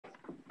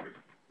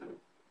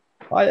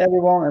Hi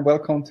everyone, and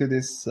welcome to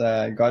this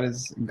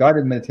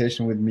guided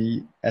meditation with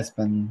me,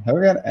 Espen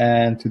Haugen.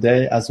 And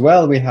today, as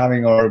well, we're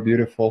having our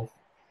beautiful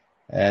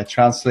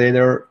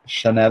translator,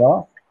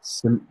 Xheneta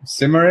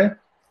Zymeri,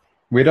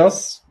 with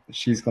us.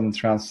 She's going to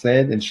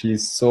translate, and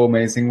she's so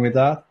amazing with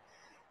that.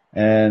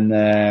 And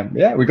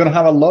yeah, we're going to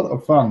have a lot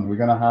of fun. We're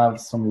going to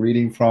have some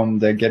reading from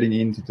the Getting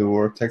Into the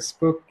Vortex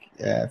book,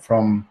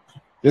 from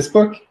this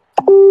book,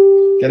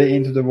 Getting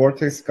Into the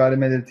Vortex Guided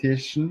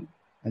Meditation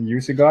and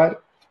User Guide.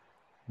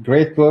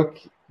 Great book.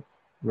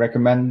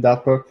 Recommend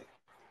that book.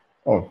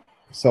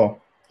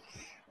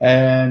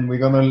 And we're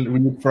gonna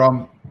read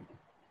from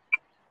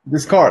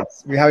these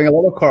cards. We're having a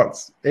lot of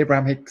cards,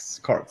 Abraham Hicks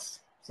cards.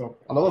 So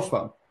a lot of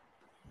fun.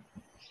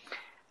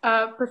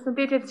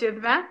 Përshëndetje të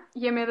gjithëve,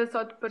 jemi edhe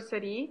sot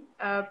përsëri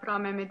pra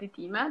me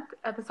meditimet,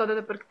 edhe sot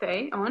edhe për këtej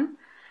unë.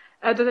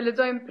 Do të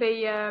lexojmë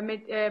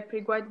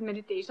prej guided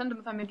meditation, do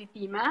të thënë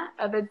meditime,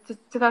 edhe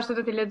gjithashtu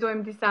do të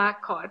lexojmë disa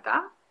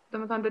karta, do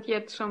të thënë do të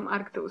jetë shumë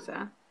argëtuese.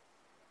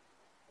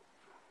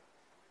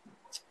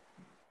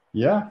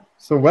 Yeah,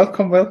 so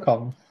welcome,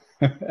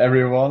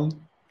 everyone.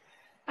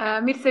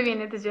 Mirë se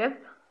vini të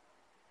gjithë.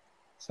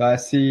 So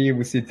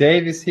we see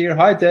Dave is here.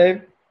 Hi,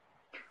 Dave.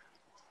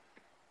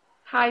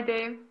 Hi,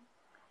 Dave.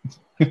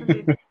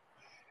 And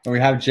we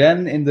have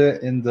Jen in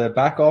the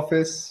back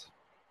office.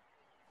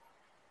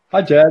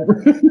 Hi, Jen.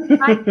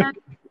 Hi, Jen.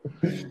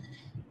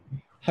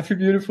 Have a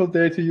beautiful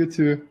day to you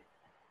too.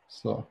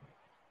 So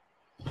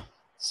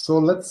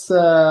let's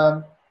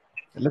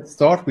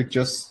start with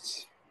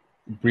just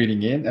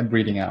breathing in and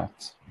breathing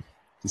out.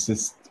 This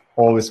is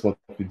always what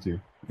we do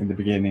in the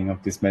beginning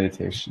of this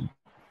meditation.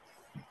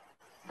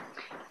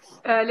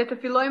 Le të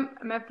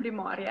fillojmë me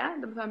frymëmarrje,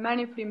 do të thënë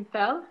merrni frymë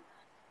thellë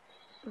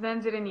dhe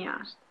nxjerrni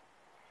jashtë.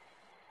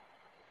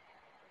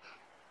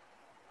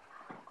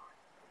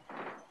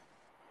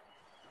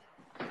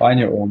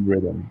 Find your own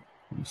rhythm.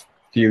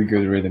 Feel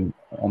good rhythm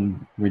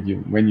with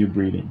you when you're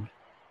breathing.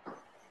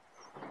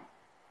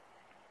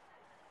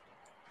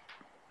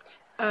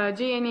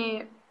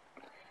 Gjejeni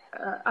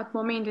atë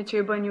momentin që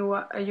ju bën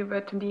juve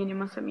të ndiheni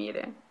më së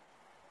miri.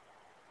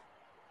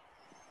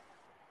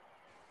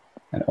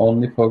 And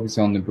only focus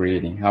on the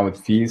breathing, how it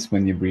feels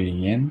when you're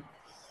breathing in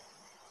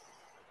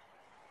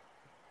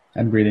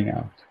and breathing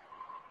out.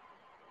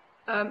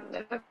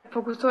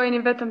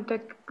 Fokusojeni vetëm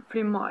tek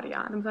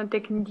frymëmarrja, do të thënë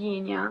tek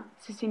ndjenja,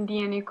 si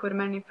ndjeni kur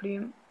merrni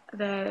frymë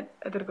dhe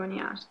e dërgoni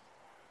jashtë.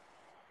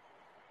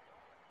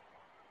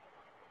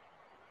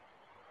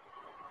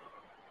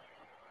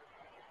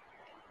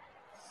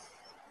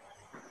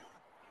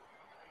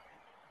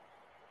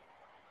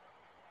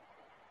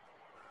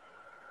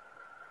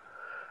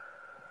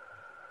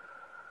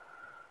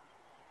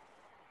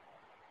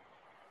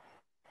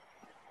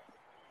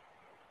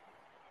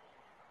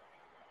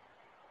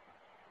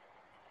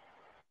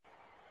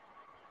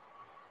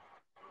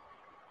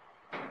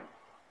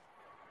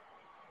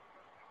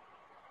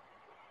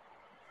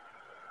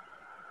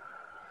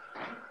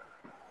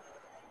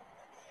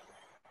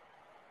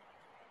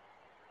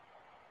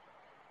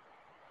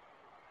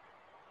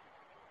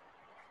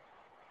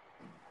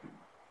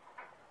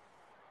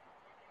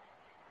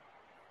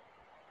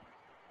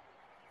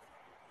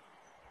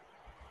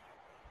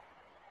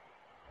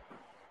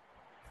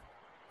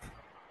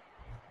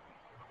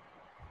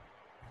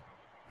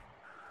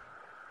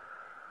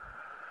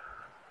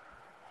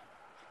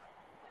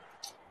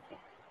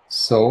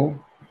 So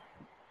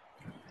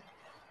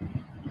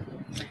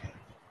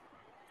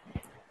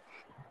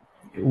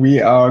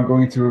we are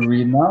going to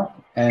read now,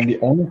 and the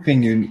only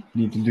thing you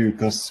need to do,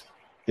 because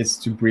it's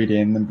to breathe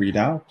in and breathe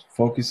out,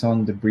 focus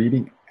on the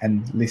breathing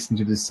and listen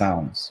to the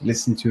sounds,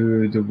 listen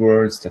to the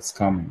words that's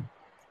coming.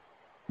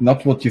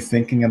 Not what you're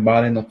thinking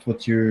about it, not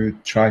what you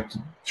try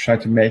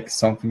to make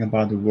something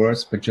about the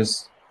words, but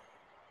just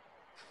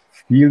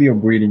feel your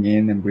breathing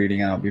in and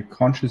breathing out. Be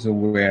conscious,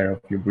 aware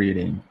of your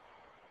breathing,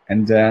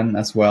 and then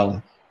as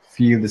well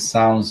feel the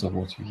sounds of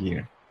what you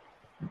hear.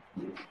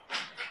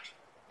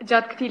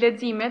 Gjatë këtij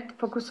leximit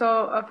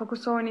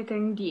fokusoheni te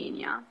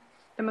ndjenja.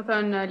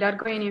 Domethënë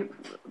largoheni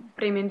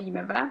prej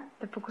mendimeve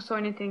dhe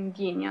fokusoheni te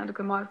ndjenja,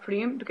 duke marrë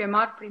frymë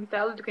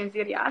thellë, duke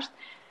nxjerrë jashtë.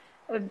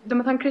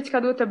 Domethënë krejt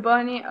çka duhet të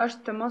bëni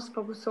është të mos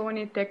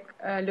fokusoheni tek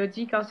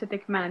logjika ose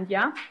tek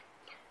mendja,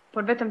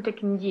 por vetëm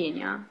tek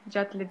ndjenja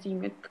gjatë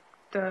leximit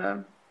të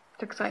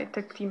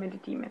këtij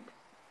meditimit.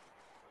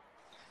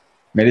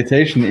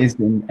 Meditation is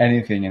in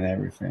anything and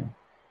everything.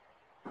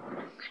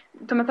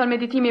 Domethënë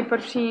meditimi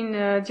përfshin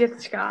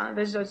gjithçka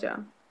dhe çdo gjë.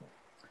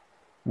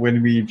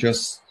 When we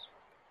just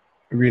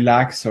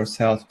relax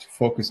ourselves to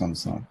focus on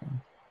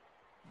something.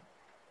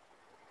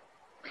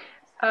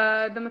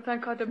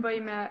 Domethënë ka të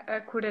bëjë me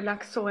kur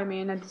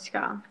relaksohemi në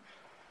diçka.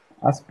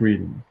 As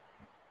breathing.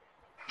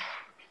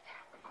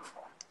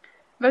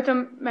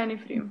 Vetëm merrni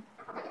frymë.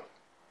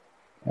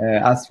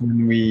 As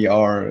when we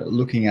are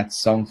looking at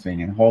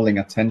something and holding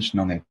attention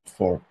on it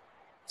for,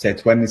 say,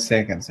 20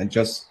 seconds and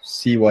just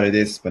see what it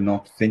is, but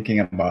not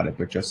thinking about it,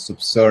 but just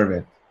observe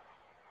it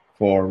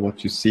for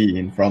what you see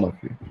in front of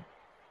you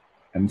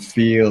and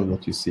feel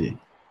what you see.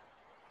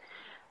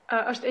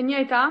 është e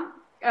njëjta,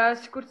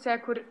 sikur se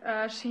kur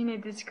shihni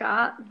diçka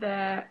dhe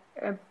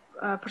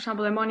për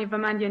shembull e moni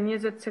vëmendjen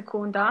 20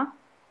 sekonda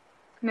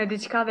në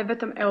diçka dhe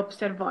vetëm e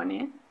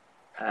observoni.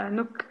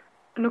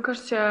 Nuk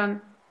është që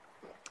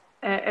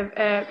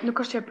nuk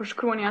është që e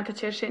përshkruani atë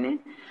që e shihni,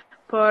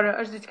 por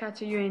është diçka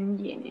që ju e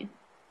ndjeni.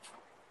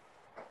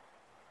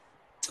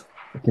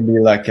 It can be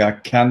like a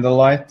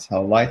candlelight, a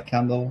light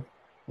candle,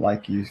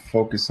 like you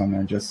focus on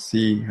and just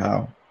see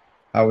how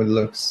it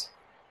looks.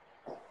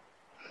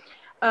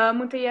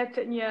 Mund të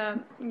jetë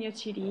një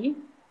qiri,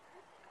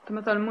 të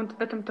më thonë mund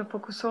vetëm të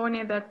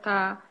fokusoni dhe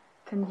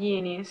të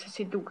ndjeni se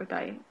si duket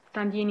ai,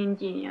 ta ndjeni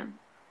ndjenjen.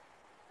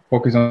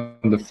 Focus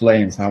on the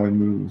flames, how it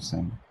moves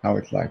and how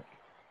it like.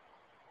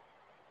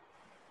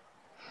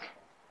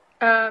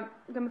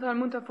 Dhe më thonë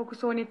mund të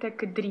fokusoni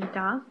tek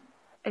drita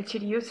e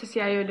qiriu se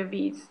si ajo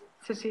lëviz,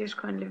 se si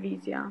shkon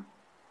lëvizja.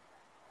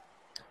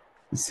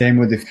 The same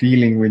with the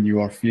feeling when you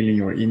are feeling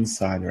your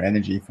inside or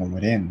energy from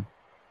within.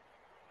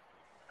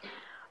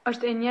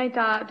 Është e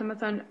njëjta, të më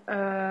thënë,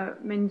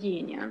 me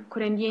ndjenjen,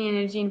 kur e ndjeni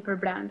energjinë për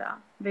brenda,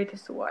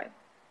 vetes suaj.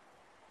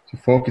 To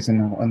focus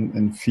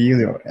and feel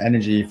your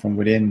energy from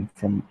within,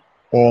 from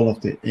all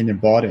of the inner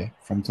body,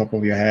 from top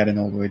of your head and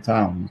all the way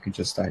down. You can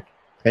just like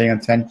paying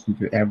attention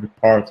to every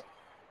part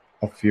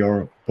of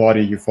your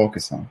body you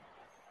focus on,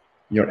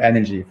 your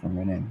energy from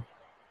within.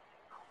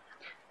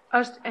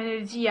 Është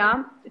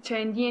energjia që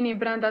e ndjeni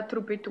brenda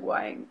trupit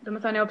tuaj. Do të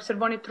thënë e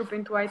observoni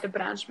trupin tuaj të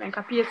brendshme,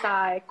 ka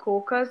pjesa e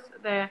kokës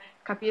dhe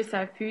ka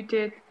pjesa e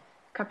fytit,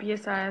 ka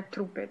pjesa e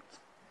trupit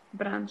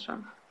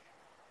brendshëm.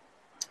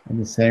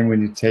 And the same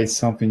when you taste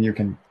something, you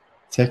can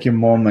take a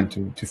moment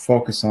to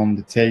focus on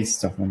the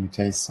taste of when you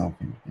taste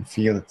something and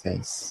feel the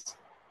taste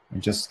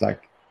and just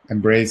like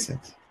embrace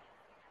it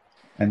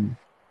and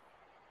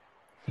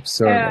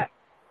observe it.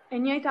 E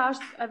njëjta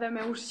është edhe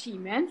me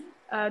ushqimin,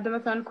 do të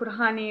thënë kur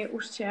hani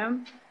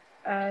ushqim,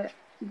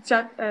 do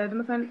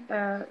të thënë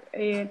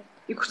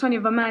i kushtoni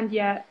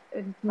vëmendje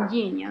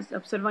ndjenjas,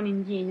 observoni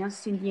ndjenjas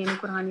si ndjeni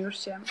kur hani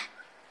ushqim.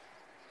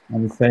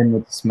 And the same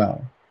with the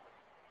smell.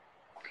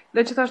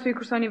 Dhe gjithashtu i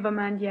kushtoni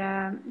vëmendje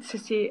se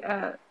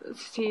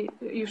si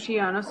ju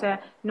shijon ose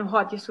në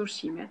nuhatjes së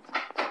ushqimit.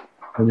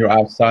 When you're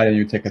outside and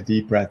you take a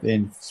deep breath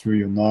in through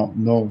your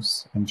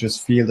nose and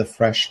just feel the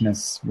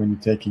freshness when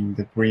you're taking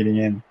the breathing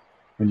in,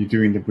 when you're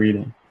doing the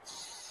breathing.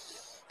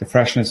 The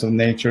freshness of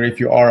nature, if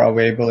you are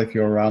available, if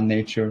you're around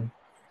nature,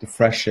 the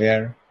fresh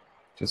air,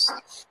 just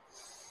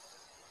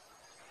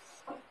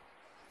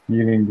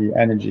feeling the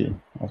energy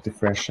of the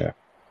fresh air.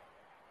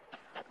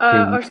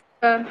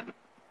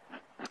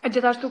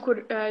 Gjithashtu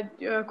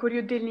kur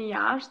ju dilni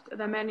jashtë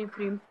dhe merrni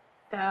frymë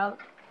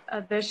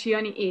thellë dhe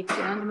shijoni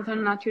ecjen, do të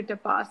thënë natyrë të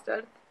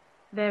pastërt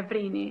dhe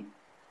vrini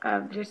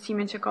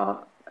vlerësimin që ka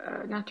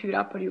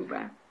natyra për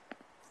juve.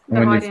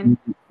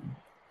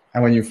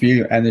 And when you feel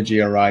your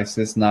energy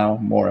arises now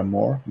more and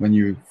more, when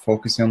you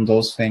focus on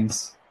those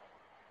things.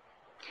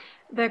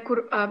 Dhe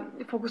kur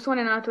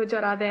fokusoni në ato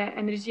gjëra dhe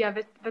energjia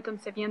vetëm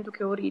se vjen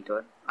duke u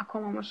rritur,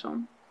 akoma më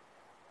shumë.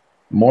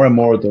 More and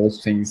more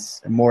those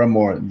things, more and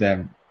more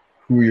them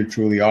who you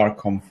truly are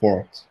come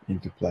forth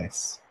into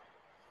place.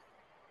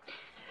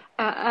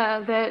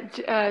 Dhe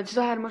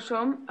çdo herë më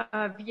shumë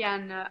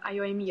vjen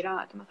ajo e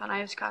mira, do të thënë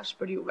ajo që është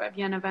për juve,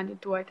 vjen në vendin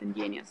tuaj të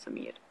ndjenjes së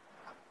mirë.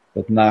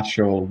 That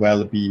natural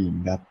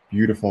well-being, that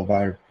beautiful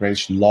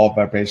vibration, love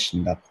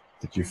vibration that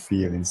you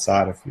feel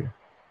inside of you.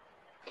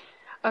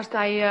 Është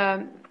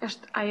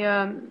ajo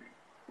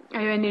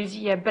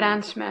energji e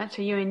brendshme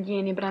që ju e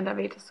ndjeni brenda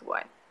vetes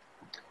suaj.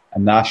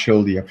 And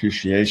naturally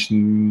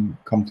appreciation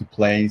come to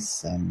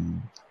place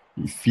and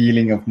the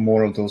feeling of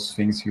more of those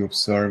things you're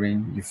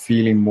observing, you're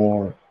feeling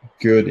more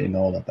good in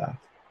all of that.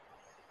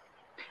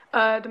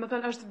 Do të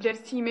thënë është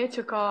vlerësimi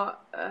që ka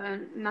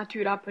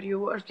natyra për ju,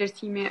 është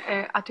vlerësimi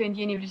aty e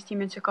ndjeni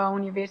vlerësimin që ka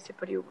universi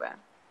për juve.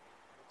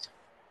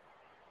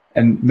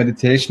 And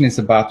meditation is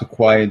about to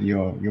quiet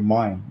your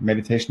mind.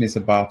 Meditation is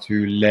about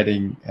to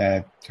letting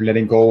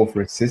go of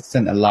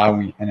resistance,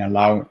 allowing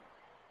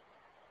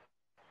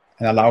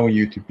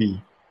you to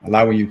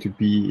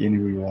be in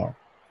who you are.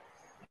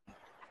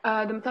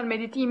 Do të thënë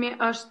meditimi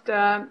është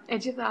e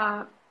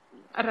gjitha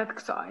rreth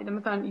kësaj. Do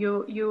të thënë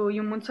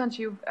ju mundson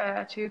që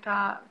ju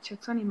ta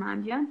qetësoni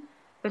mendjen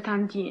dhe ta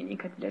ndjeni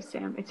këtë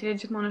vlerësim, e cili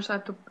gjithmonë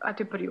është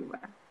aty për juve.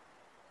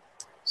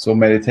 So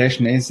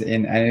meditation is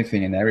in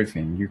anything and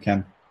everything. You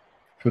can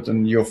put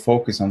your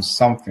focus on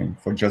something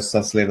for just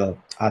as little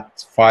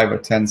at 5 or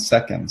 10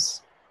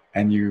 seconds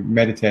and you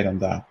meditate on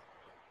that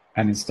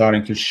and it's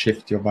starting to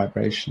shift your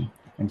vibration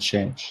and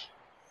change.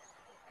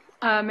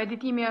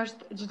 Meditimi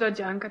është çdo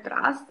gjë në këtë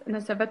rast,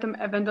 nëse vetëm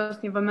e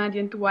vendosni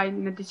vëmendjen tuaj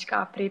në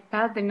diçka prej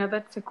 5 deri në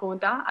 10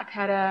 sekonda,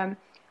 atëherë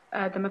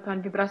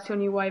domethënë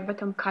vibracioni juaj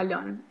vetëm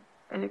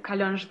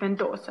kalon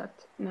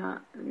zhvendoset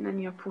në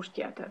një fushë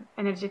tjetër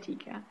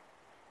energjetike.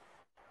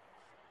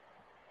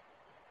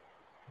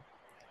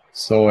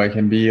 So I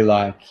can be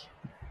like,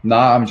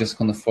 now I'm just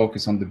going to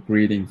focus on the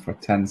breathing for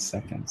 10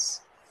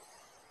 seconds.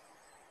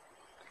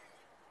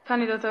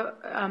 Tani do të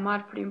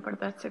marr frymë për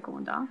 10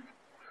 sekonda.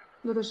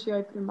 Do të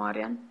shijoj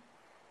primarjen.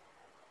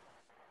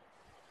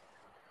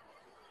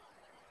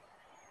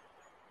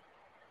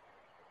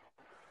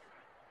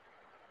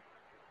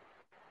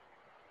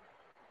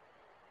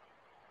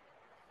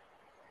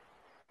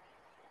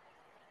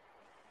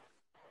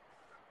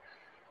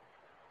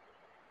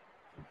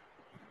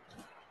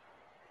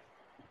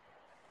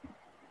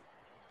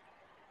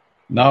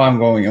 Now I'm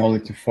going only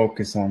to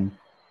focus on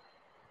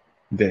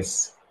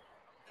this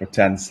for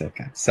 10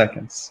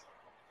 seconds.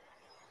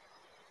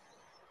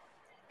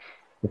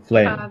 The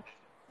flame.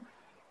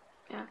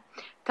 Yeah.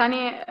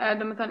 Tani,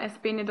 do të thënë,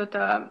 Espini do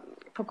të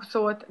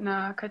fokusohet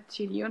në këtë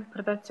qiriun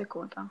për 10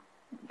 sekonda.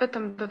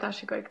 Vetëm do ta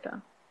shikoj këtë.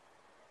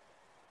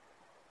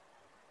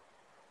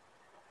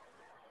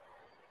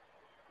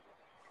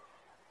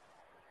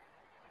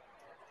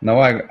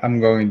 Now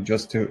I'm going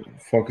just to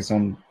focus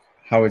on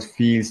how it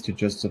feels to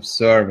just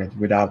observe it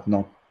with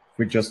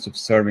just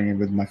observing it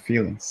with my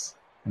feelings,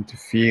 and to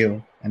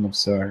feel and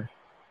observe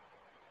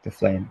the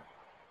flame.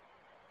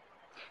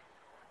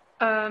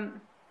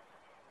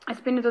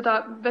 Espini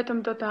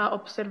vetëm do ta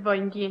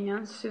observoj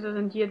ndjenjën, si do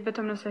të ndihet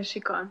vetëm nëse e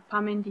shikon,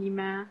 pa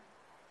mendime,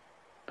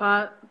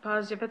 pa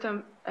asgjë, vetëm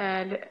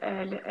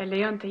e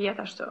lejon të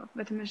jetë ashtu,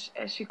 vetëm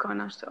e shikon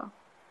ashtu.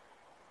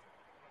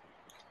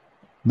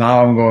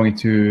 Now I'm going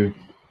to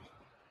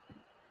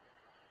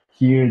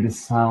hear the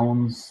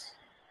sounds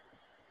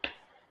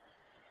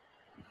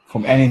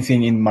from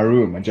anything in my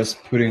room and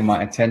just putting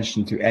my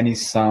attention to any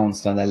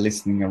sounds that are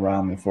listening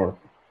around me for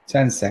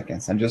 10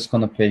 seconds. I'm just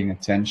gonna paying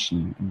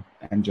attention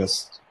and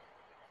just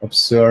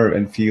observe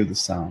and feel the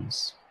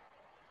sounds.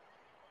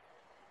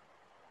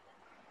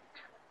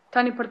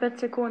 Tani për 10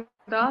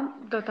 sekonda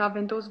do ta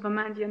vendos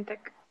vëmendjen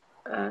tek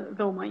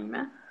dhoma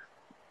ime.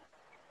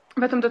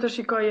 Vetëm do të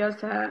shikoja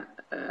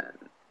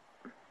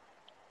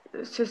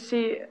se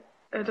si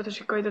do të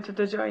shikoj, do të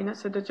dëgjoj,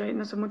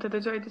 nëse mund të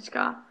dëgjoj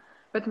diçka,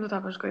 vetëm do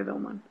ta vazhdoj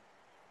dhomën.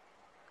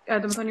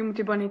 Do të thonë ju mund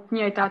t'i bëni të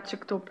njëjtat që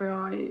këtu po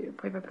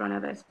i vepron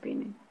edhe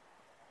Espini.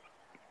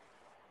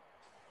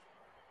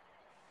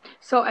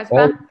 So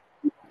Espen,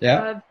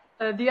 yeah.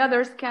 The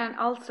others can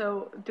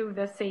also do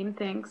the same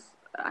things.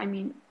 I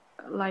mean,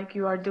 like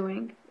you are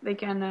doing. They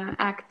can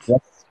act.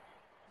 Yes.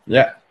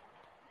 Yeah.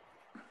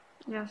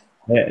 Yes.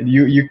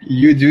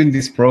 You doing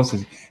this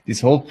process. This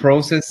whole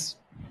process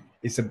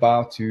is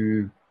about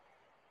to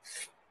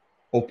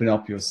open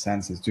up your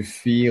senses, to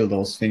feel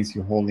those things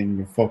you're holding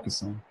your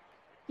focus on.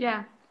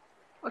 Yeah.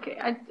 Okay.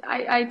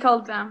 I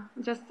told them,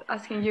 just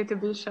asking you to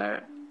be sure.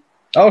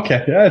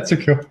 Okay. Yeah, it's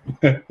okay.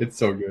 It's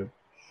so good.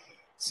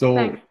 So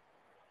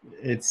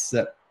thanks.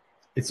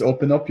 It's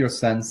open up your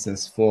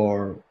senses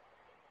for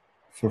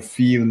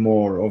feel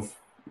more of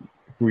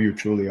who you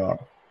truly are.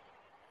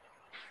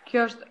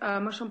 Kjo është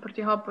më shumë për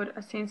t'i hapur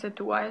esencët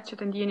tuaja, që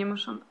të ndjeni më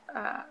shumë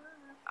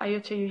ajo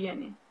që ju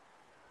jeni.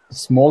 The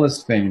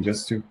smallest thing,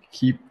 just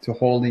to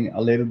holding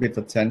a little bit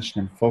attention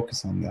and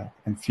focus on that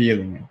and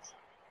feeling it.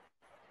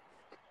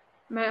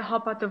 Me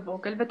hapa të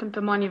vogël, vetëm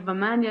të mani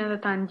vëmendjen dhe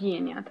ta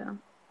ndjeni atë.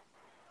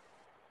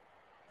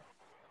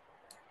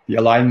 The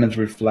alignment,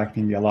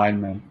 reflecting the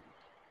alignment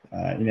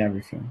in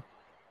everything.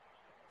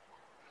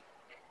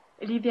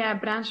 Lidhja e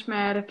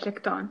brendshme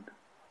reflekton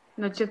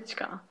në gjithë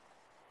çka.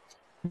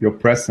 Your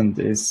present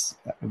is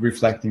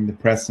reflecting the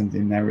present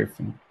in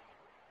everything.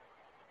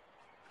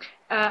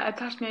 E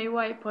tashmja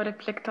juaj po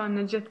reflekton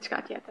në gjithë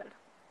çka tjetër.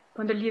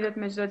 Po ndërlidhet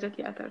me çdo gjë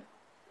tjetër.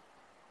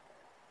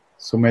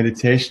 So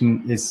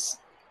meditation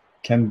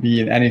can be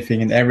in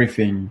anything and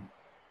everything.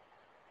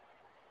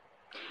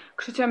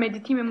 Kështu që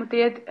meditimi mund të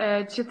jetë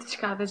gjithë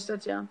çka dhe çdo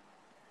gjë.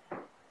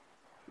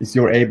 Is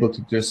you're able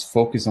to just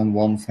focus on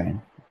one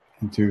thing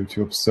and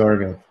to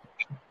observe it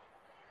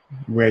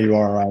where you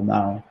are right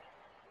now.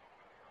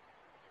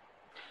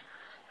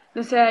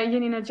 Nëse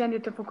jeni në gjendje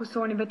të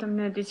fokusoheni vetëm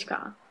në diçka,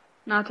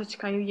 në atë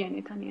çka ju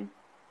jeni tani.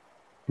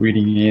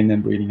 Breathing in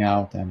and breathing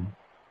out, and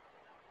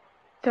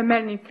të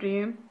merrni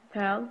frymë,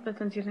 thellë, dhe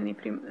të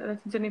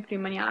nxjerrni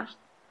frymën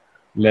jashtë.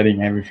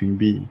 Letting everything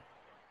be.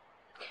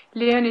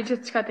 Lejoni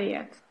gjithçka të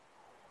jetë.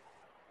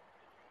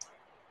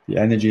 The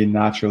energy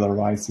natural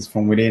arises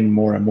from within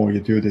more and more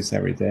you do this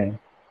every day.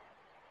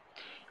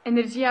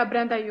 Energjia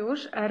brenda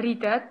jush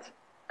rritet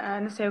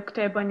nëse ju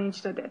këtë e bëni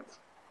çdo ditë.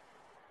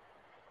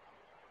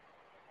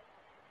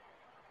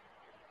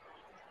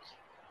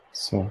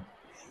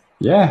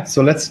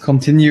 So let's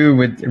continue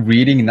with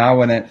reading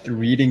now and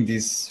reading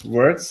these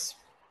words.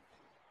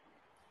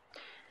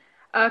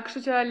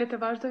 Kështu që le të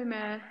vazhdoj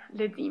me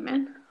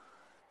leximin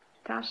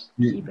tash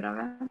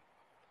librave.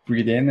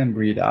 Breathe in and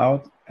breathe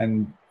out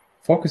and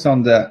focus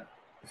on the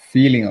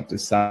feeling of the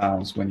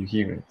sounds when you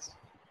hear it.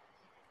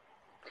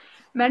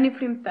 Merrni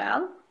frymë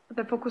thellë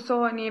dhe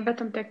fokusoheni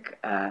vetëm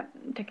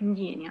tek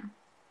ndjenja.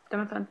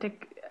 Domethënë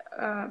tek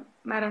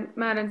më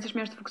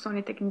rëndësishme është të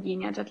fokusoheni tek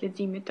ndjenja gjatë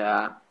leximit të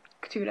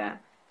këtyre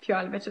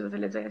fjalëve që do të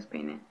lexoj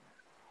Espeni.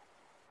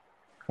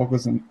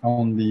 Focus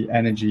on the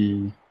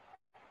energy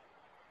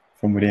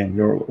from within,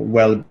 your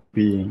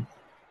well-being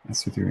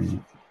as you're doing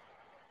it.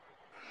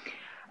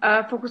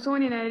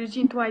 Fokusoheni në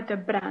energjinë tuaj të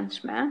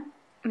brendshme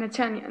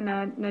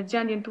në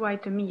gjendjen tuaj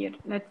të mirë,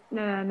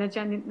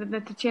 në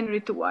të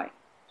qenurit tuaj,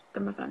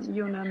 domethënë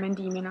ju në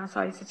mendimin e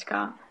asaj se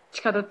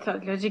çka do të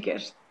thotë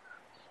logjikisht.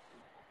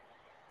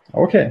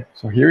 Okay,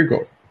 so here we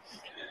go.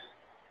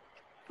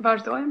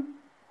 Vazhdojmë.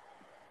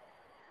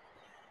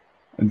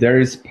 There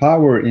is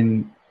power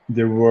in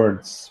the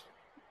words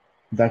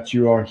that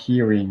you are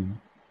hearing,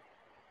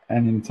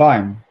 and in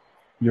time,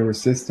 your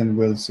resistance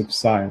will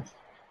subside.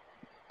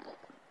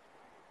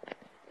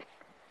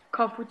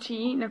 Ka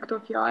fuqi në këto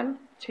fjalë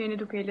që jeni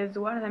duke I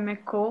lexuar dhe me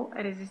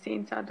kohë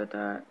rezistenca do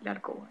të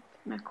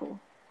largohet me kohë.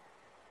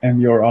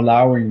 And your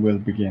allowing will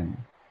begin.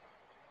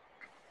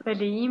 Dhe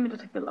lejimi do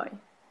të fillojë.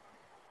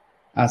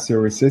 As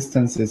your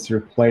resistance is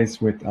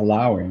replaced with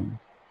allowing,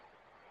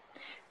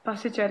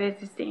 Pasi që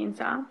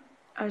rezistenca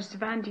është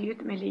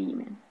zhvendyt me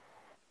lejimin.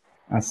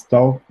 as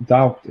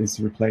doubt is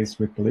replaced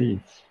with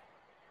belief,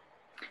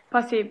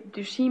 Pasi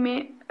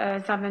dyshimi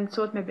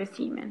zaventësohet me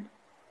besimin.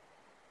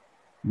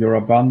 your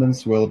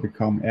abundance will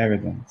become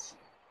evident.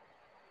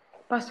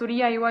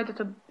 Pasuria juaj do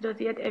të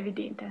jetë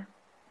evidente.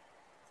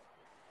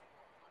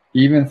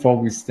 Even though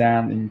we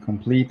stand in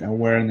complete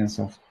awareness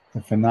of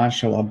the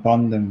financial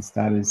abundance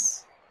that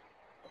is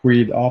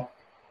queued up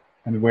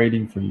and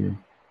waiting for you.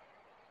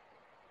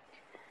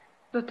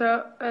 Do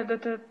të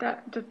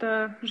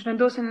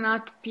zhvendosen në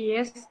atë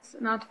pjesë,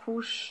 në atë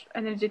fushë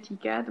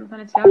energjetike,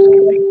 domethënë e cila është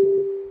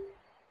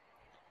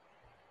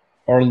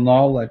Our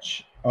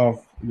knowledge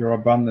of your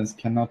abundance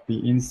cannot be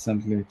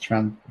instantly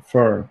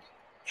transferred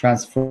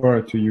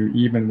to you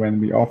even when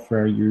we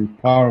offer you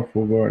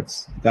powerful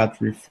words that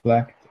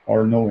reflect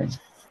our knowing.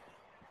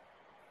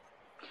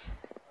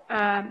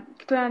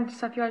 Këto janë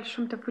disa fjalë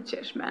shumë të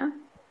fuqishme,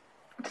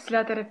 të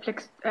cilat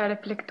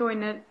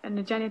reflektojnë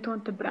në gjendjen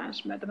tonë të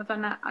brendshme,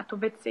 domethënë ato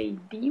vetë se I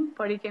dim,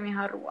 por I kemi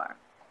harruar.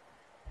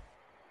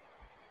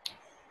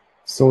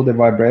 So the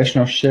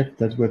vibrational shift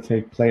that will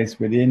take place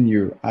within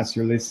you as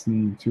you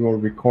listen to our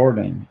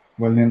recording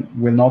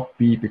will not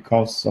be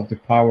because of the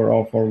power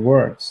of our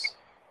words.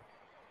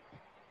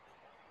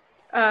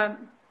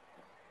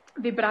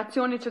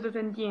 Vibracioni që do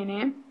të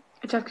ndjeni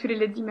gjatë këtyre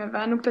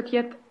leximeve nuk do të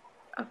jetë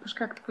për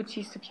shkak të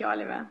fuqisë së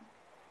fjalëve.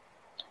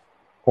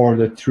 Or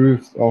the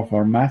truth of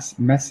our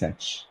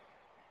message.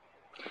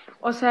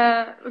 Ose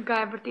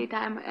nga e vërteta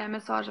e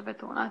mesazheve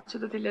tona që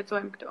do t'i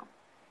lexojmë këtu.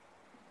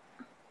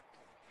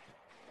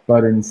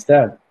 But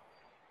instead,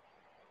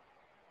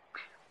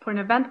 por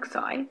në vend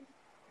kësaj,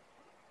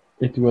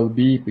 it will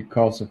be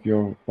because of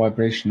your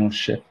vibrational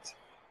shift.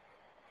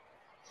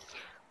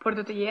 Por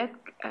do të jetë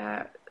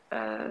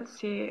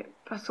si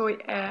pasojë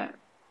e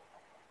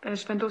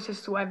zhvendosjes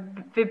suaj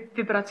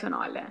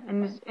vibracionale,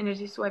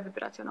 energjisë suaj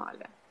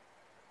vibracionale.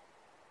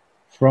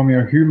 From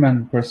your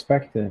human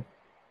perspective,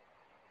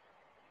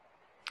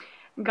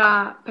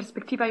 nga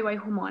perspektiva juaj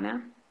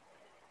humane,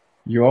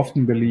 you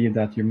often believe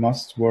that you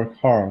must work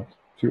hard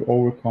to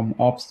overcome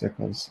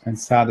obstacles and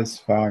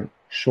satisfy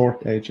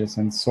shortages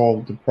and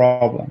solve the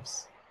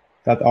problems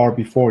that are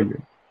before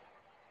you.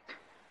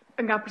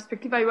 Nga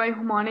perspektiva juaj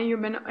humane,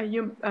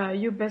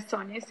 ju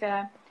besoni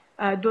se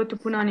duhet të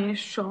punoni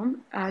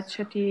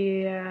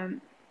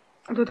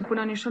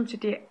shumë që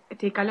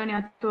ti kaloni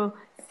ato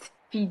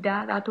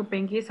sfida dhe ato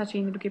pengesa që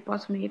jeni duke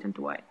pasur në jetën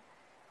tuaj.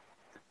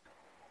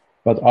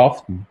 But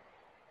often,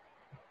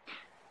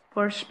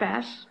 por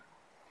shpesh,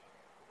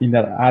 in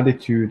that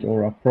attitude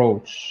or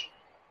approach,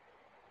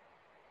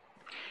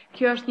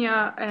 kjo është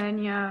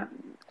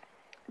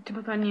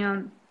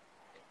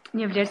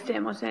një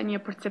vlerësim ose një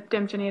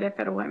perceptim që ne I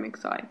referohemi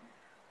kësaj.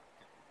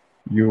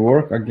 You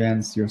work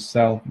against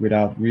yourself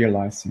without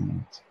realizing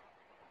it.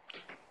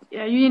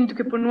 Ju jeni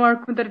duke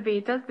punuar kundër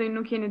vetes dhe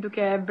nuk jeni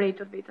duke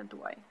mbretur veten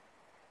tuaj.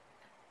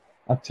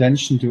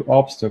 Attention to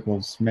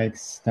obstacles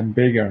makes them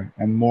bigger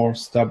and more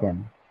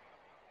stubborn.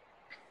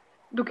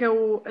 Duke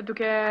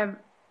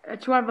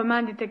çuar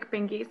vëmendje tek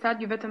pengesat,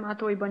 ju vetëm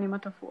ato I bëni më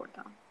të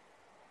forta.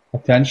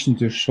 Attention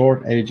to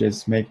short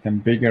ages make them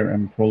bigger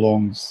and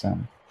prolongs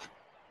them.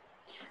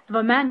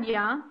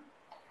 Vëmendja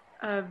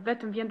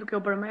vetëm vjen duke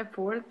u bërë më e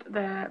fortë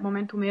dhe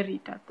momentumi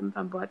rritet, do të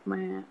thënë bëhet më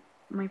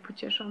I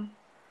fuqishëm.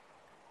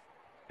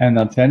 And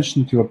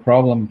attention to a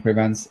problem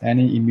prevents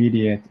any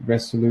immediate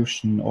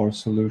resolution or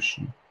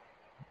solution.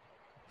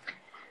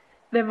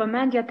 Dhe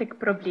vëmendja tek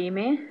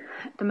problemi,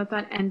 do të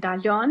thënë e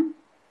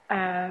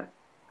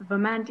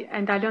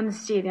ndalon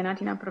zgjedhjen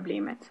atina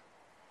problemit.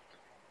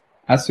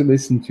 As you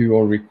listen to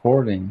your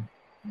recording,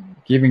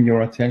 giving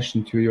your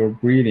attention to your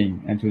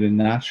breathing and to the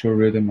natural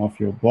rhythm of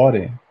your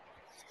body,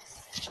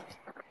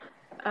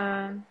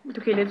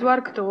 duke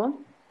lexuar këto,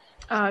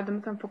 do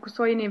të thënë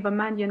fokusojeni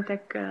vëmendjen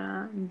tek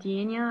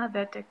ndjenja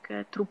dhe tek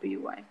trupi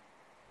juaj.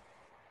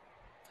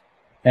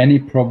 any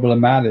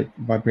problematic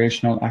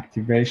vibrational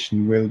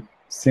activation will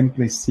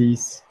simply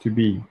cease to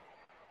be.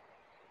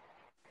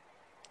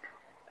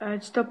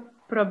 Çdo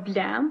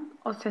problem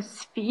ose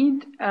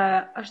sfidë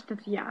është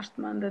të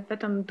jashtme dhe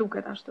vetëm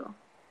duket ashtu.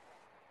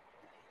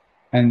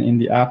 And in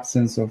the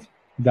absence of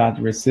that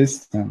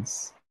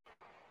resistance,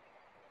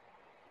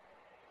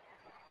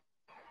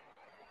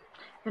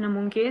 dhe në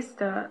mungesë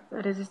të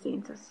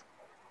rezistencës.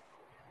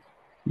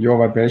 Your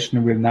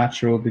vibration will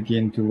naturally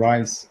begin to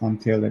rise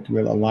until it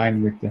will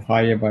align with the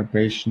higher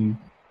vibration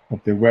of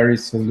the very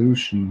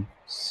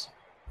solutions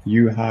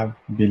you have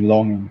been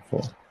longing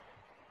for.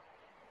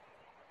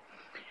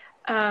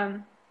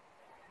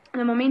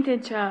 Në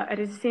momentin që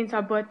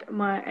rezistenca bëhet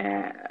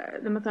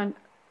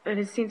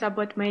rezistenca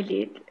bëhet më e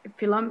lehtë,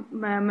 fillon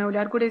me u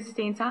largu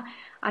rezistenca,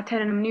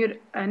 atëherë në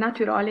mënyrë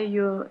natyrale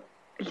ju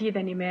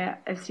lidheni me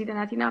zgjidhjen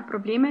e atina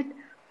problemet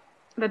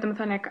dhe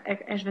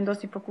e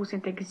zhvendosni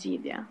fokusin tek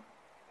zgjidhja.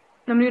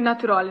 Në mënyrë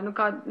natyrale,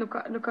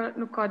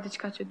 nuk ka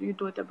diçka që ju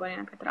duhet të bëni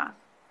në këtë rast.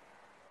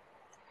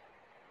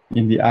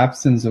 In the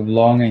absence of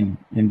longing,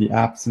 in the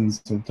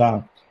absence of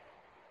doubt,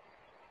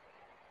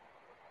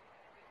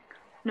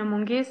 në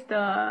mungesë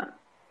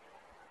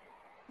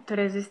të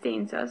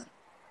rezistencës,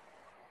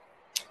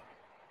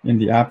 in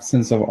the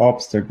absence of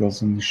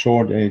obstacles and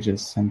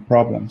shortages and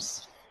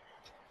problems,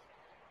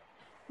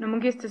 në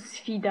mungesë të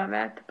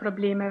sfidave, të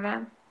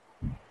problemeve,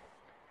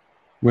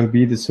 will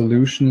be the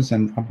solutions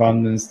and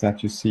abundance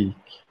that you seek.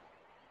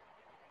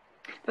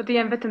 do të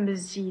jenë vetëm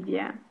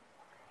zgjidhje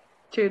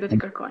që ju do të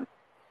kërkoni.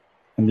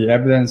 And the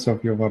evidence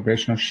of your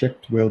vibrational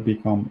shift will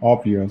become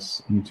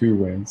obvious in two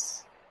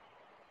ways.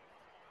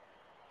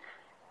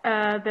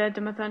 Dhe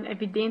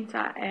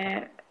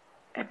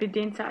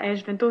evidenca e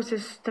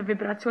zhvendosjes të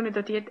vibracionit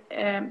do të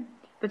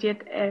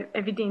jetë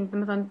evident,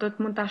 do të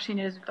mund ta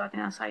shihni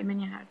rezultatin e asaj më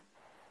njëherë.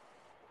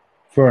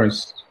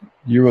 First,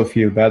 you will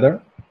feel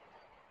better.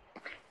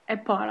 E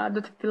para,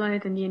 do të filloni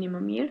të ndjeni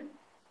më mirë.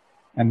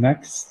 And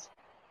next,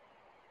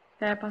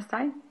 Dhe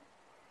pastaj,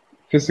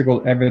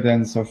 physical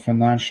evidence of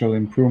financial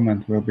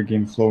improvement will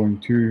begin flowing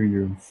to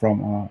you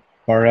from a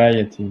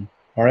variety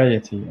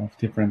of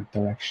different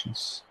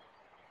directions.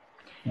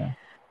 Yeah.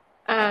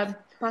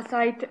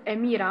 Pasajt e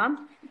mira,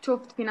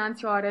 qoftë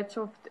financiare,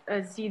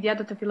 qoftë zgjidhja,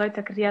 do të filloj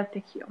të rrjedh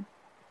tek ju.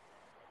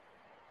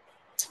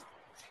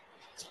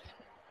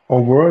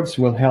 Our words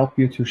will help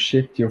you to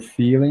shift your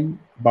feeling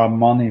about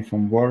money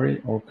from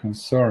worry or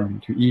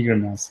concern to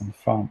eagerness and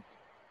fun.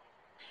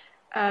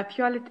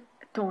 Fjalët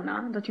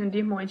tona do t'ju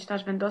ndihmojnë që ta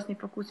zhvendosni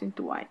fokusin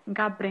tuaj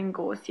nga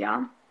brengosja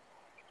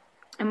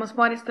e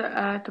mosmarrjes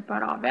të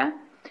parave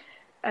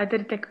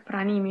deri tek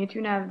pranimi i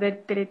tyre dhe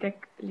deri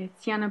tek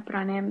lehtësia në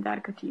pranim dhe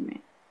arkëtimi.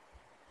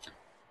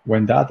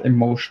 When that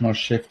emotional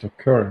shift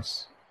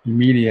occurs,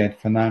 immediate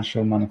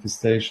financial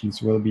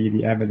manifestations will be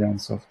the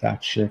evidence of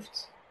that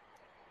shift.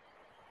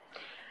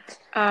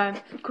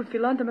 Kur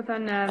fillon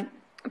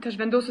të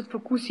zhvendoset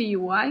fokusi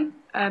juaj,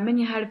 më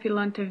njëherë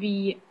fillon të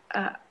vijë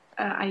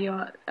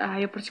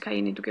ajo për çka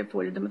jeni duke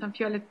folur,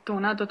 fjalët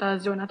tona do ta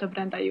zgjojnë atë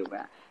brenda juve.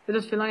 Dhe do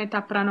të filloni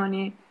ta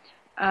pranoni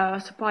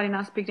së pari në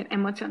aspektin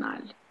emocional.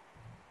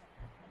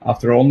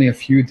 After only a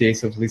few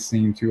days of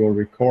listening to your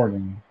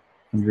recording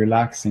and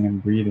relaxing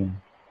and breathing,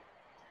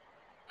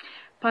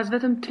 pas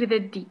vetëm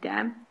 30 dite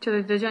që do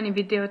të dëgjoni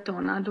videot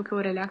tona duke u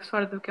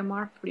relaksuar dhe duke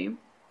marrë frym,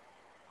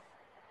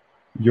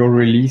 your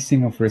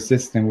releasing of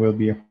resistance will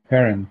be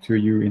apparent to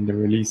you in the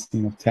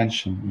releasing of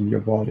tension in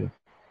your body.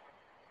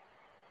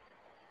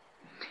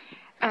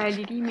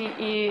 Lirimi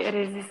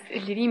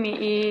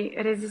i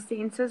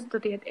rezistencës do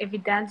të jetë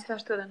evident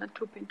ashtu edhe në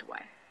trupin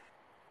tuaj.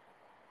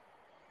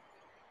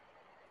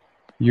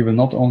 You will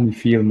not only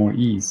feel more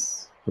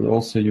ease, but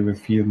also you will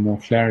feel more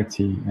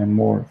clarity and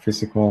more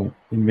physical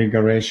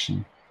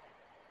invigoration.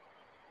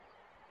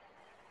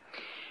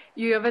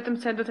 Ju jo vetëm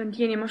se do të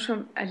ndjeni më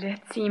shumë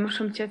lehtësi, më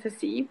shumë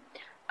qetësi,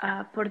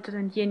 por do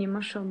të ndjeni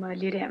më shumë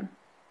lirim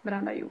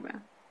brenda juve.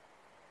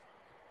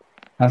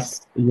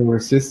 As your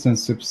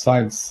resistance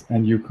subsides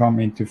and you come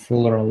into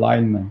fuller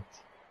alignment,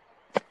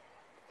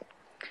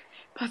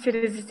 pasi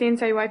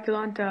rezistenca juaj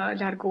fillon të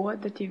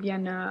largohet dhe të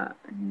vjen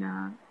në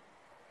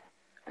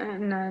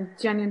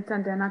gjendjen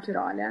tënde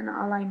natyrale, në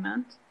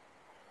alignment,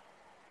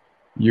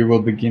 you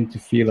will begin to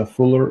feel a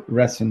fuller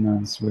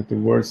resonance with the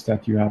words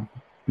that you have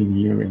been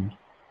hearing.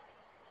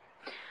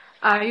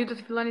 Ju do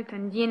të filloni të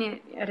ndjeni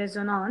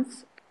rezonancë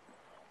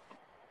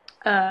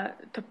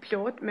të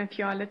plot me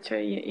fjalët që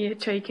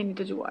I keni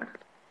dëgjuar.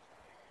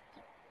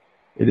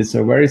 It is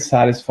a very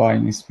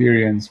satisfying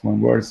experience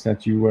when words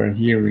that you were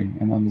hearing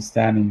and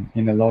understanding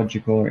in a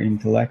logical or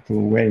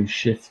intellectual way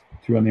shift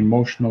to an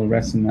emotional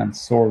resonant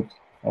sort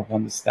of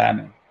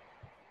understanding.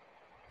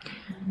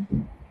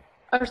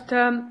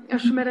 Është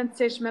shumë e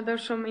rëndësishme dhe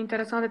shumë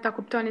interesante ta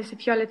kuptoni se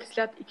fjalët të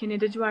cilat I keni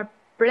dëgjuar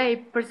prej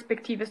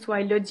perspektivës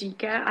tuaj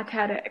logjike,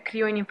 atëherë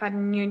krijojnë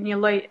një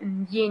lloj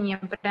ndjenje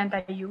brenda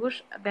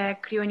jush dhe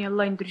krijojnë një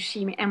lloj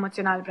ndryshimi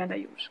emocional brenda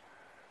jush.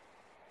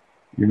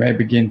 You may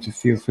begin to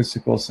feel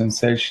physical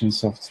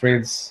sensations of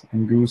thrills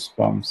and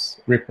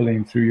goosebumps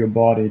rippling through your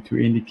body to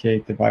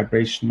indicate the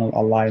vibrational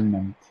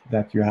alignment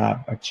that you have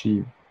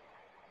achieved.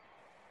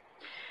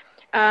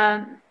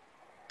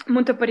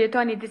 Mund të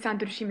përjetoni disa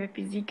ndryshime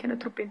fizike në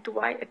trupin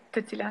tuaj,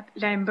 të cilat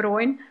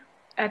lajmërojnë,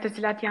 të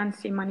cilat janë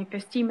si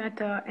manifestime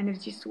të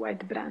energjisë tuaj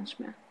të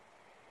brendshme.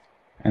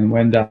 And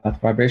when that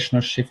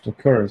vibrational shift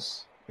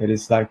occurs, it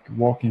is like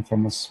walking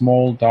from a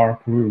small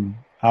dark room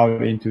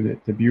out into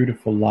the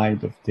beautiful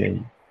light of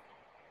day.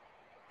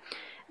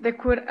 Dhe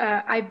kur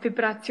ai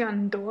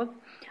vibracion ndodh,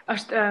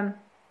 është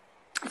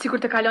sikur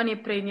të kaloni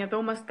prej një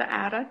dhomës të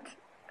errët,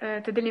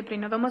 të dilni prej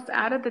një dhomës të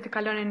errët dhe të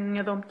kaloni në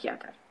një dhomë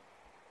tjetër.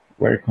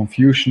 Where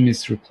confusion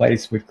is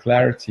replaced with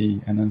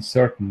clarity and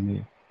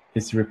uncertainty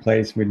is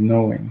replaced with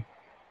knowing.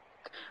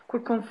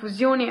 Kur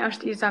konfuzioni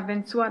është i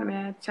zaventuar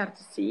me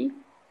qartësi,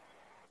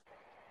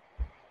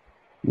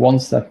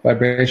 once that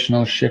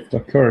vibrational shift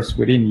occurs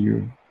within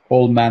you,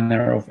 all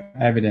manner of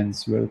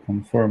evidence will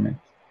confirm it.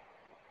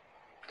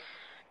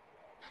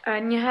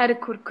 Njëherë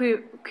kur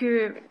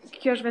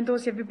kjo është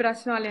vendosje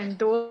vibracionale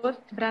ndodh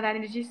brenda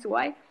energjisë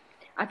suaj,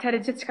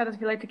 atëherë gjithçka do të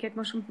fillojë të ketë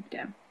më shumë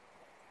kuptim.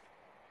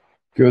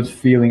 Good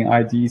feeling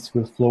ideas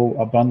will flow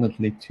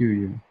abundantly to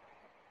you.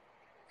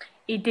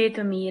 Ide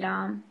të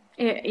mira,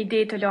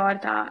 ide të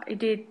larta,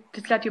 ide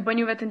të cilat ju bën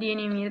juve të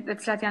ndjeni mirë, të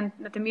cilat janë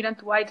në të mirën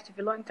tuaj të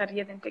fillojnë të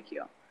rrjedhin tek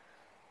ju.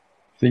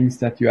 Things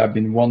that you have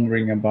been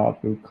wondering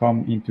about will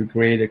come into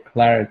greater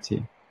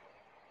clarity.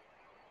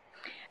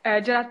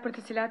 Gjërat për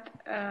të cilat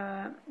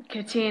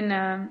ke qenë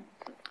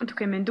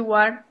duke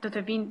menduar do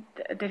të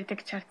vinë deri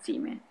tek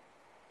qartësimi.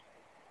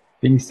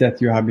 Things that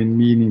you have been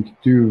meaning to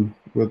do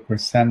will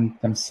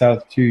present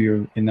themselves to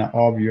you in an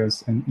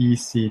obvious and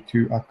easy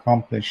to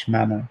accomplish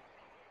manner.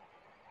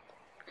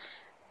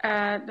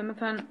 Do të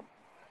thënë,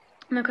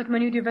 në këtë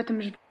mënyrë ju vetëm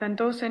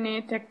zhvendoseni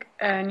tek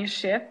një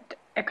shift,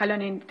 e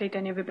kaloni tek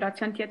një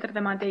vibracion tjetër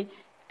dhe mandej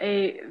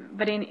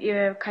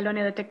kaloni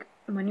edhe tek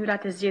mënyra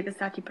të zgjedhjes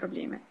së atij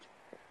problemit.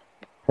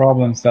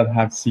 Problems that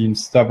have seemed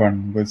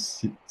stubborn will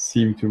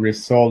seem to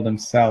resolve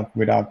themselves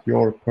without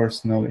your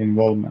personal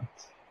involvement.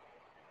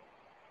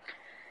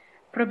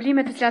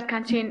 Problemet të cilat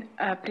kanë qenë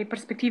prej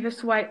perspektivës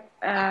suaj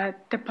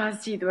të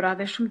pazgjidhura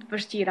dhe shumë të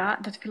vështira,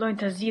 do të fillojnë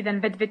të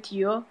zgjidhen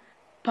vetvetijo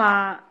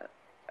pa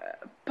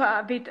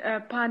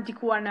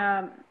ndikuar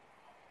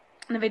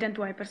në veten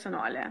tuaj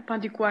personale, pa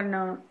ndikuar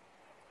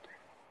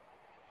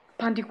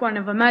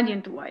në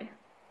vëmendjen tuaj.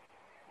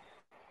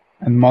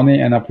 And money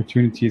and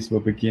opportunities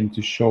will begin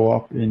to show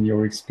up in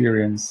your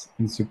experience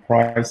in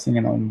surprising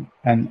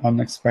and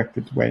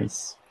unexpected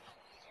ways.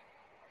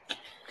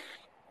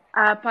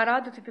 Para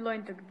do të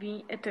fillojnë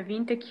të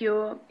vinë tek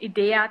ju,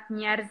 idejat,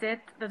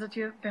 njerëzit dhe do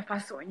t'ju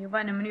befasojnë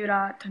juve në mënyra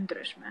të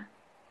ndryshme.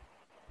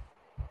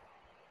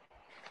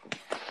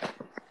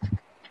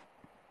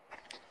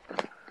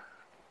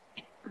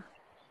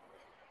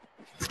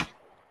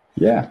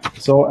 Yeah,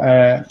 so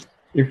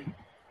if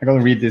I'm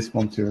gonna read this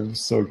one too,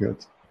 so good.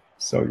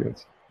 So good.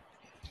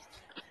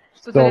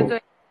 So,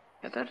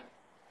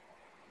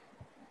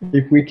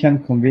 if we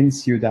can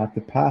convince you that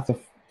the path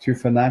to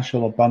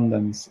financial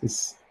abundance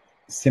is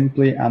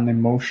simply an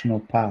emotional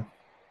path.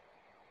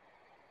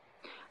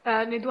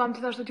 Ne duam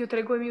të thashë t'ju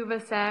tregojmë juve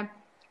se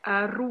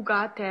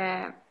rruga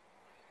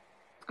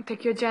te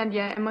kjo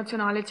gjendje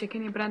emocionale që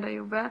keni brenda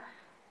juve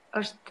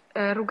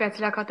është rruga e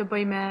cila ka të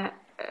bëjë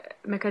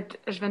me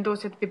këtë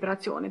zhvendosje të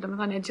vibracioni,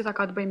 domethënë e gjitha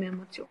ka të bëjë me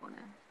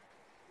emocione.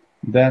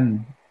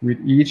 Then, with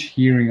each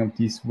hearing of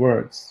these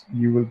words,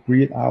 you will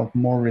breathe out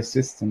more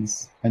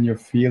resistance and your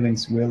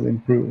feelings will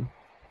improve.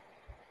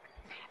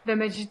 Dhe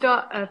me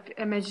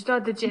çdo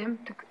dëgjim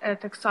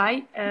të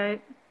kësaj,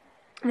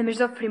 dhe me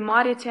çdo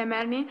frymëmarrje që e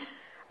merrni,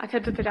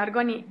 atëherë do të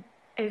largoni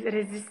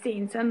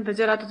rezistencën dhe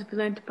gjërat do të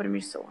fillojnë të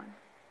përmirësohen.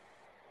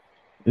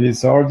 It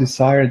is our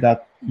desire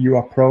that you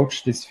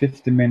approach this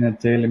 50-minute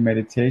daily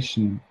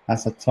meditation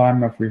as a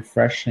time of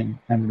refreshing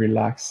and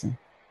relaxing.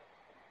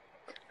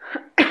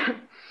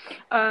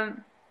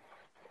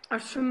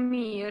 Është shumë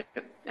mirë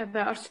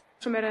dhe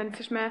është shumë e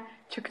rëndësishme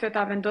që këtë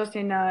ta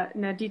vendosni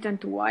në ditën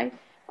tuaj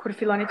kur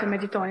filloni të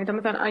meditoni.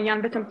 Domethënë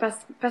janë vetëm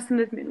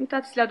 15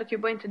 minuta të cilat do t'ju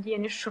bëjnë të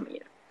ndjeni shumë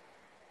mirë.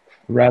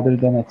 Rather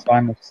than a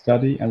time of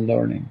study and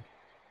learning.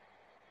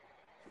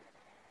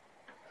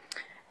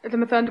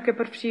 Domethënë duke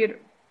përfshirë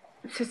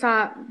sesa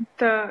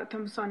të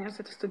mësoni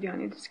ose të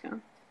studioni diçka.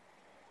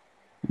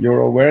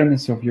 Your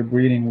awareness of your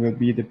breathing will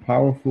be the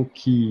powerful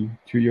key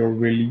to your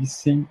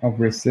releasing of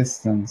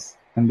resistance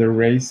and the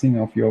raising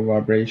of your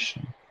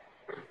vibration.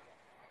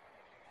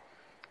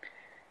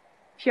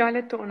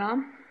 Fjalët tona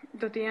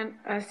do të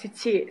jenë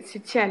si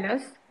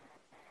qelës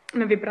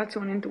në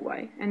vibracionin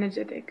tuaj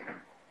energetik.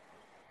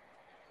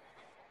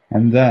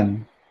 And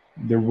then,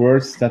 the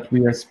words that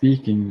we are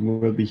speaking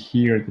will be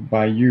heard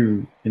by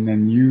you in a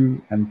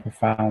new and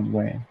profound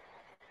way.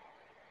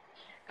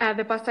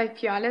 Dhe pastaj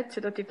fjalët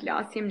që do t'i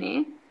flasim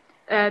ne,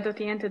 do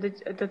të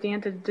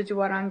jenë të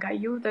dëgjuara nga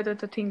ju dhe do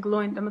të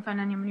tingëllojnë,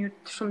 domethënë në një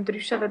mënyrë shumë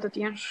ndryshe dhe do të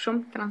jenë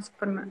shumë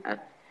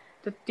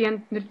do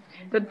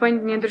të bëjnë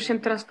një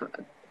ndryshim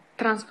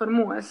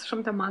transformues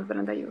shumë të madh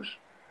brenda jush.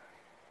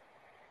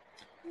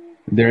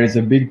 There is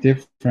a big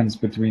difference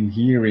between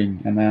hearing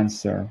an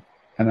answer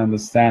and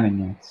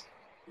understanding it.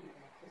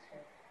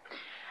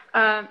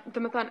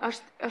 Domethënë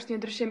është një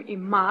ndryshim i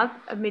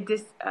madh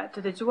midis të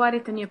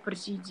dëgjuarit të një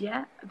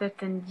përgjigje dhe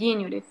të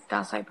ndjenjurit të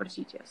asaj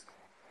përgjigjes.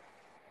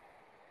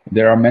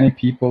 There are many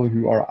people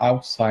who are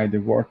outside the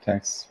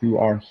vortex who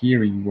are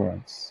hearing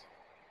words.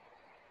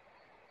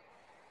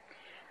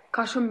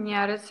 Ka shumë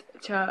njerëz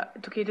që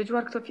duke I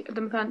dëgjuar këto fjalë,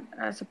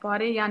 domethënë së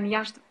pari janë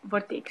jashtë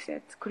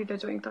vorteksit kur I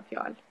dëgjojnë këto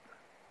fjalë.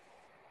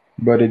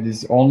 But it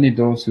is only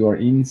those who are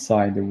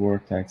inside the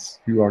vortex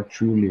who are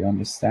truly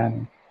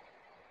understanding.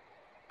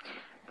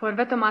 Por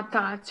vetëm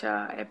ata që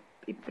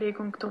I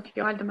prekun këto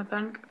fjalë,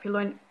 domethënë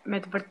fillojnë me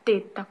të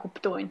vërtetë ta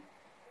kuptojnë.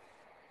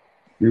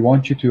 We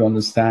want you to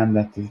understand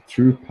that the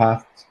true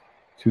path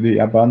to the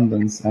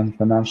abundance and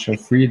financial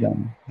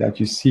freedom that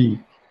you seek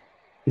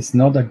is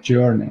not a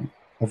journey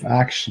of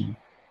action,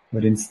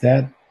 but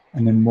instead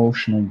an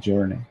emotional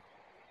journey.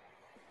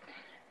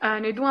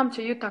 Ne duam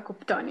që ju ta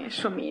kuptoni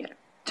shumë mirë,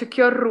 që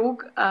kjo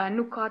rrugë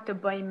nuk ka të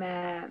bëjë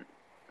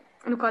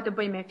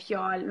me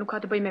fjalë, nuk ka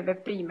të bëjë me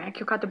veprime,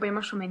 kjo ka të bëjë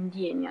më shumë me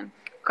ndjenjen,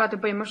 ka të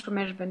bëjë më shumë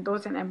me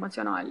zhvendosjen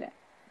emocionale.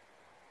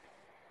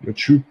 Your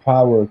true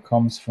power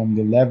comes from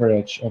the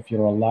leverage of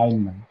your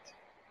alignment.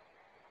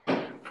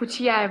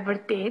 Fuqia e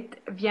vërtet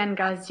vjen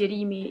nga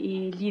zgjerimi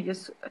I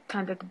lidhjes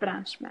tënde të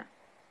brendshme,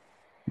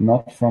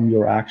 not from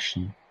your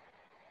action.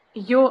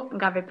 jo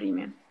nga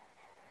veprimi.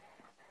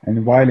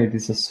 And while it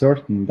is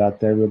certain that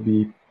there will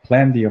be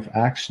plenty of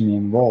action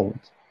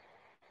involved,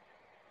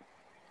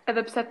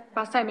 Edhe pse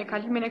pastaj me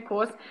kalimin e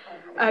kohës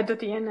do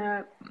të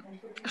jenë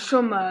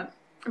shumë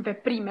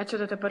veprime që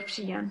do të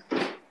përfshihen.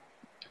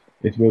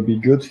 it will be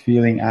good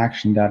feeling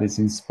action that is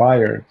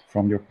inspired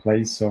from your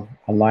place of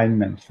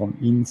alignment from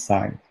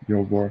inside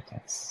your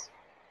vortex.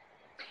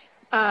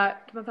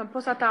 Do të thënë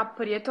posa ta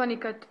përjetoni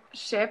këtë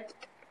shift,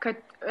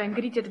 këtë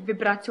ngritje të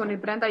vibracionit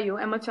brenda ju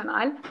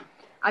emocional,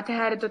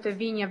 atëherë do të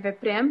vijë një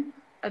veprim,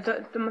 do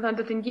të thënë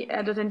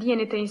do të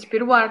ndjeni të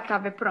inspiruar ta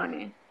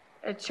veproni,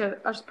 që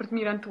është për të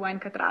mirën tuaj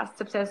në këtë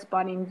rast, sepse së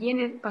pari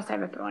ndjeni,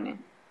 pastaj veproni.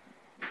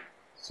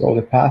 So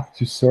the path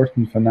to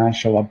certain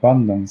financial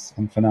abundance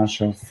and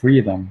financial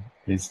freedom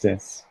is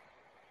this.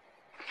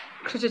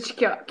 Kështu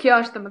që kjo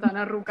është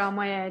domethënë rruga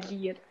më e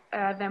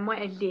lirë dhe më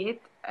e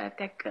lehtë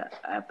tek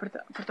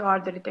për të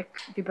ardhur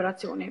tek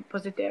vibracioni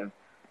pozitiv.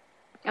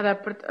 Edhe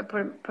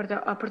për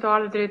të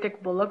ardhur deri tek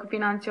bollok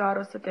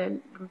financiar ose te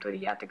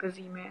lumturia, te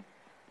gëzimi.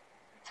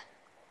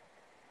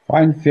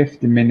 Find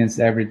 50 minutes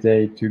every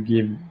day to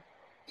give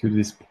to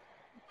this.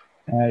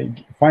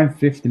 Find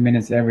 50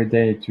 minutes every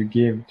day to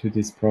give to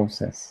this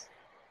process.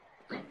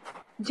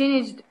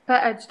 Gjeni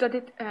çdo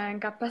ditë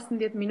nga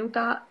 15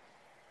 minuta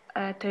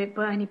të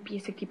bëheni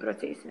pjesë e këtij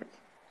procesit.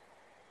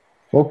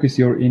 Focus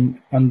your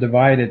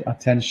undivided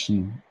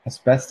attention as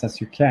best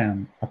as you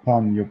can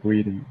upon your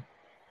breathing.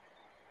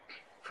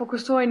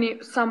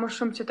 Fokusoheni sa më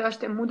shumë që të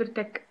është e mundur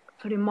tek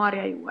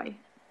frymëmarrja juaj.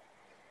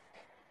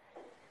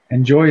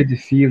 Enjoy the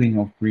feeling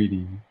of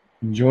breathing.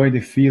 Enjoy the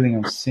feeling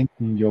of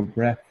syncing your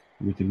breath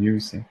with the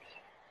music.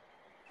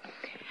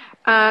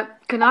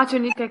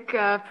 Kënaqeni tek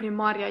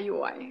frymëmarrja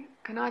juaj.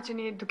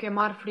 Kënaqeni duke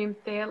marrë frymë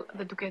thellë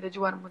dhe duke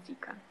dëgjuar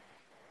muzikën.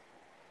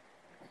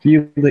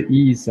 Feel the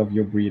ease of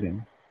your breathing.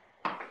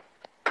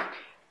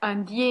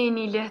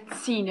 Ndjeni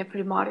lehtësinë e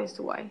frymëmarrjes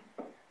suaj.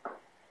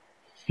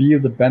 Feel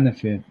the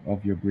benefit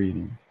of your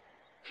breathing.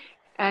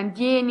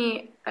 Ndjeni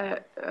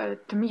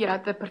të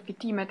mirat dhe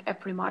përfitimet e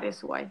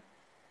frymëmarrjes suaj.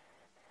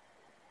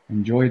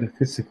 Enjoy the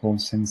physical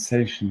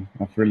sensation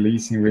of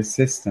releasing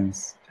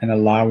resistance and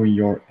allowing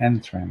your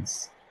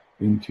entrance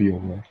into your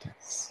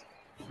vortex.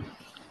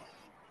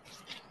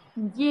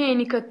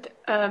 Ndjeni këtë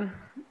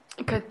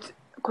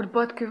kur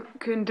bëhet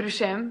ky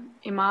ndryshim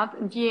I madh,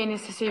 ndjeni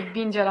se si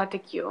vijnë gjërat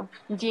tek ju.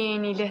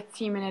 Ndjeni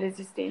lehtësimin e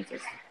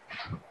rezistencës.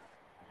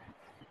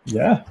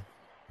 Yeah,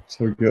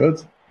 so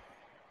good.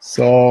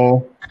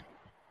 So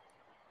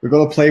we're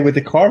gonna play with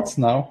the cards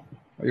now.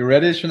 Are you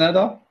ready,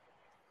 Xheneta?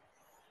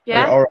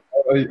 Yeah?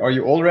 Are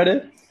you all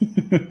ready?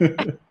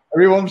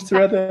 Everyone's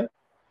ready?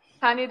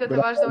 Tani do të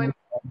vazhdojmë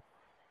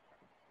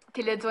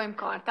të lexojmë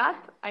kartat.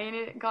 A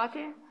jeni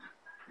gati?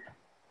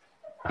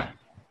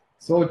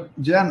 So,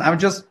 Jen,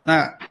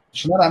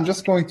 Xheneta, I'm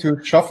just going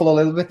to shuffle a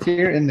little bit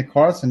here in the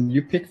cards, and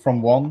you pick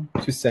from 1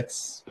 to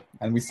 6,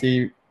 and we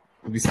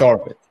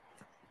start with.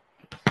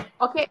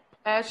 Okay,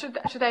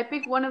 should I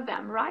pick one of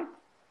them, right?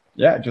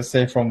 Yeah, just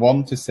say from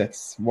 1 to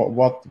 6.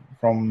 What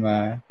from,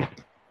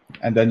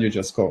 and then you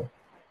just go.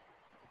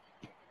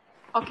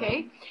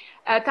 Okay.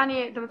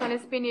 Tani do të thënë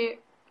Espeni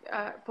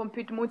po më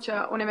pyet mua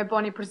që unë më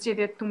bëni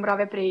përzgjedhje të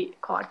numrave prej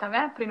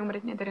kartave, prej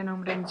numrit 1 deri në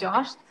numrin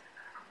 6.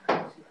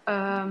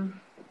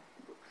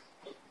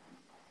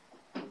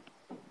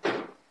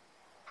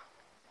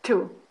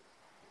 Two.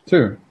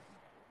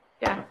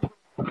 Yeah.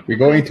 We're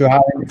going to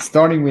have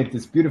starting with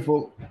this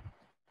beautiful,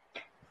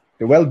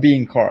 the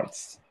well-being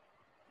cards.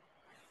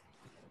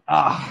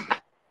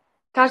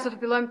 Tash do të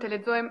fillojmë të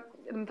lexojmë,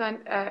 do të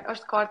thënë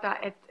është karta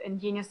e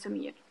ndjenjes së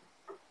mirë.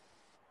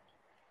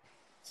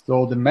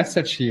 So the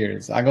message here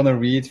is, I'm going to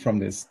read from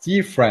this.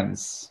 Dear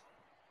friends.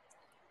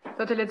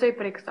 Do të lexoj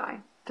prej kësaj.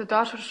 Të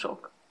dashur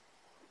shok.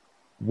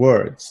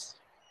 Words.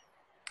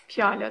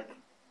 Fjalët.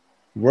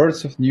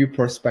 Words of new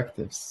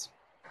perspectives.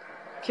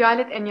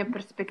 Fjalët e një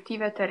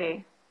perspektive të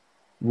re.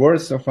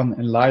 Words of an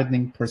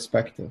enlightening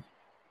perspective.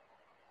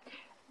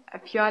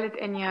 Fjalët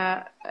e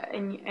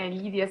një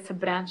lidhje së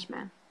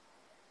brendshme.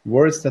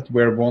 Words that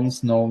were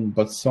once known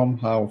but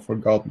somehow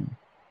forgotten.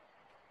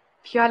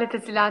 Fjalë të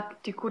cilat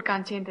dikur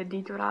kanë qenë të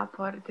ditura,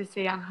 por të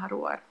se janë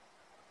haruar.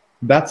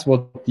 That's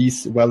what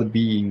these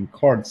well-being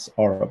cards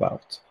are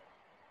about.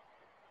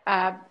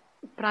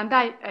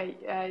 Prandaj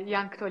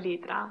janë këto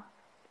letra,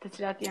 të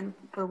cilat janë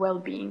për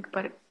well-being,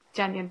 për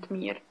gjendjen të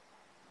mirë,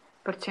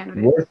 për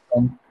qenurit.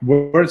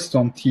 Words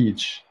don't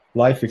teach,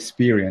 life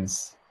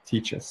experience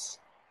teaches.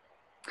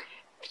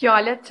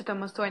 Fjalët që të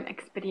mësojnë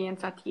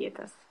eksperiencat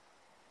jetës.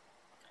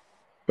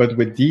 But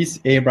with these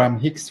Abraham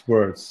Hicks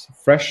words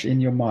fresh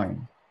in your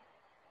mind,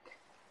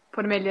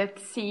 Por me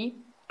lehtësi,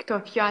 këto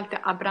fjalë të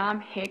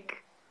Abraham Hick,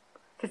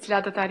 të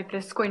cilat do ta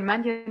rifreskojnë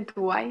mendjen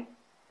tuaj,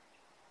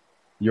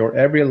 your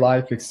every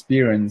life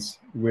experience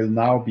will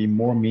now be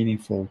more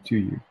meaningful to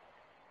you.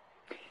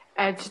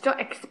 çdo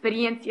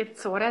eksperiencë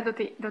jetësore do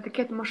të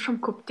ketë më shumë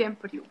kuptim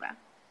për juve.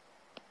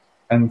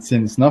 And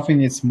since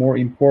nothing is more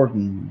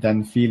important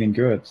than feeling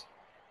good,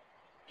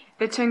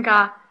 Dhe që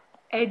nga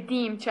e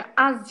dim që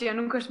asgjë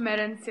nuk është më e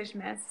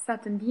rëndësishme se sa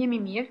të ndihemi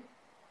mirë,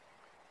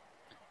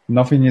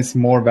 nothing is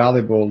more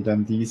valuable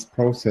than these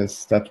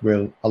processes that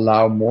will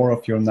allow more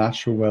of your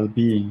natural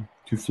well-being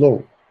to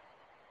flow.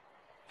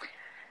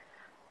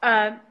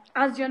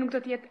 Asgjë nuk do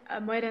të jetë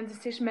më e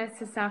rëndësishme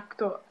se sa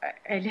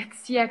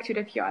lehtësia e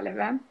këtyre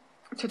fjalëve,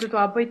 që do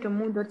t'ua bëj të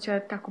mundur që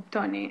ta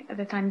kuptoni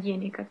dhe ta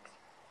ndjeni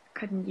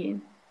këtë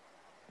ndjenjë.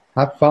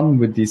 Have fun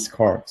with these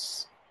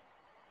cards.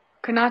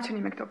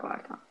 Kënaqeni me këto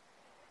karta.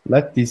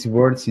 Let these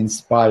words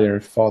inspire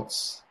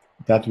thoughts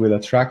that will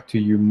attract to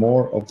you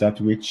more of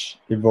that which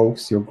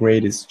evokes your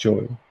greatest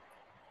joy.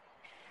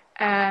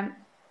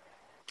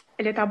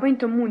 Le ta bëjnë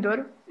të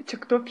mundur që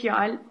këto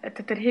fjalë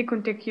të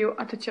tërheqin tek ju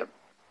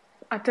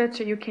atë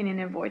që ju keni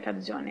nevojë ta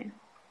dëgjoni.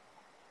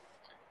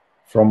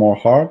 From our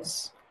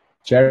hearts,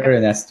 Jerry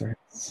and Esther.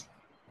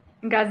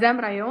 Nga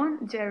zemra jon,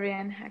 Jerry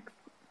and Hex.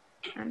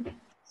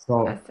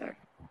 So Esther.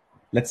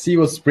 let's see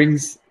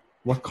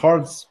what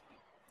card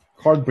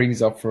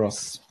brings up for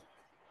us.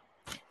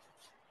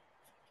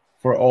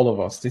 For all of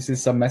us. This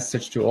is a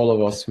message to all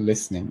of us who are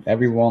listening.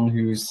 Everyone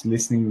who's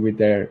listening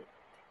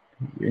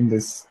in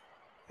this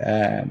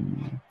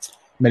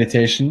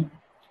meditation,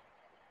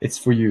 it's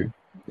for you.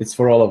 It's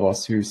for all of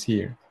us who's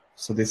here.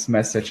 So this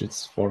message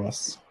is for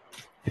us.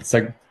 It's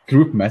a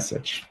group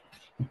message.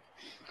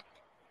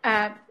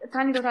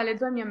 Tani do ta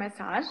lexojmë një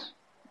mesazh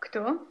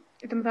këtu,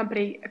 domethënë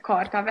prej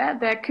kartave,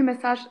 dhe ky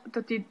mesazh do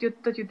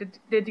t'ju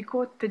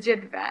dedikohet të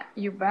gjithëve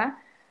juve.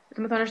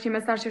 Domethënë është një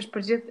mesazh që është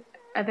për gjithë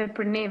edhe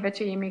për neve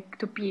që jemi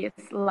këtu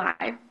pjesë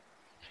live.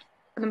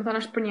 Domethënë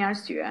është për një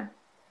arsye.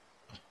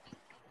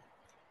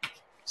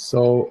 So,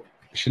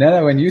 Xheneta,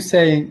 when you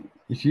say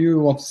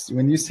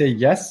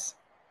yes,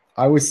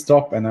 I will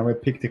stop and I will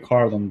pick the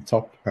card on the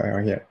top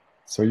here.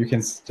 So you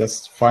can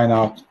just find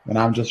out when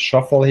I'm just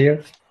shuffle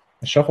here.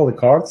 I shuffle the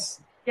cards.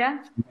 Yeah.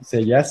 You say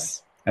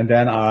yes, and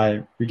then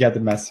we get the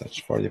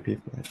message for the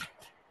people.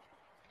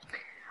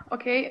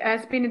 Okay,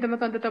 Spini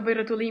domethënë do të bëj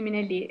rrotullimin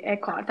e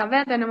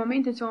kartave dhe në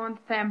momentin që unë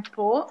them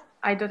po,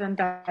 ai do të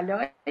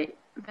ndaloj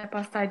dhe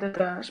pastaj do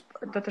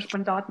të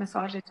shpërndahet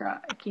mesazhi që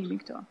e kemi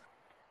këtu.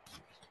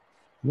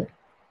 Yeah.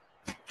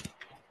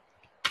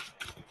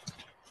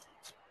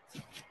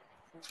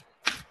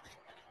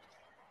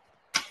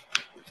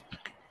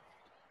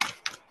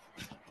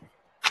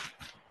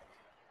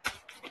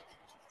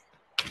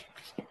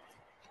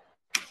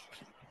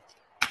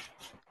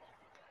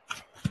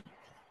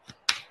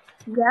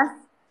 Yes.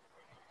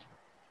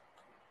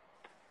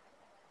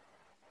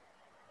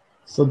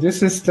 So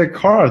this is the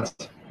card.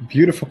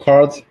 Beautiful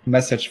card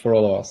message for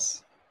all of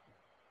us.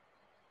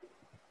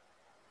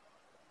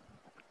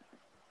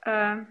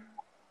 I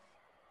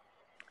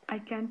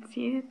can't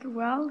see it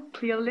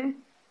clearly.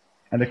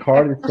 And the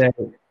card is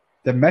saying,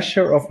 the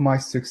measure of my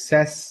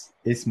success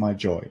is my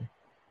joy.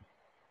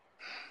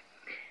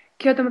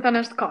 Kjo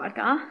domethënë është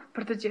karta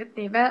për të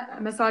gjithë neve,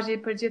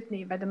 mesazhi për gjithë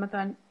neve,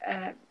 domethënë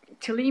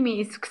qëllimi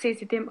I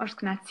suksesit tim është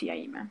kënaqësia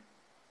ime.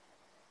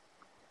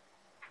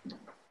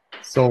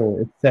 So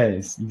it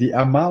says, the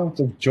amount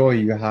of joy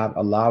you have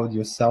allowed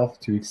yourself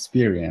to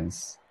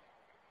experience.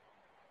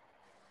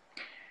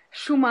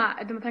 Shuma,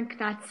 domethënë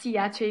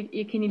kënaqësia që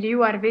I keni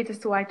lejuar vetes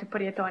tuaj të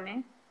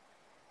përjetoni,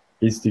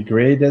 is the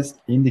greatest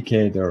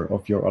indicator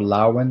of your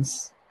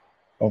allowance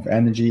of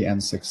energy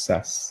and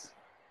success.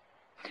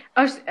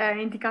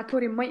 Është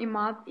indikatori më I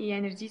madh I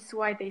energjisë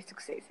suaj dhe I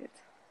suksesit.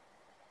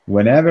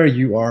 Whenever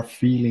you are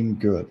feeling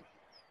good,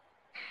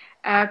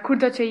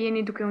 kurdo që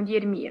jeni duke u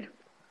ndjerë mirë,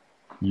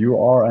 you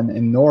are an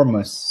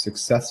enormous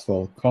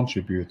successful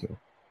contributor.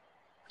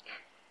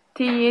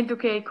 Ti je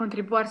duke I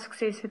kontribuar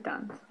suksesit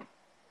tënd.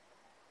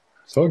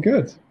 So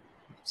good.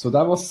 So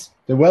that was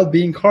the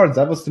well-being card.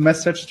 That was the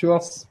message to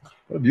us.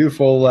 What a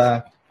beautiful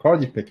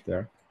card you picked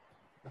there.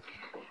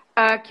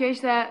 Kjo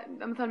ishte,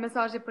 domethënë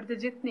mesazhi për të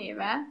gjithë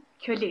neve,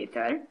 kjo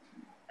letër,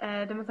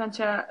 domethënë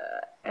që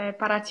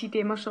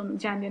paraqiti më shumë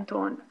gjendjen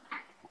tonë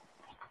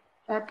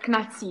të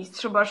kënaqësisë,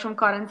 që bërë shumë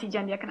ka rëndësi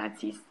gjendja e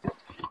kënaqësisë,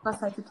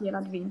 pastaj të tjera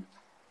të vinë.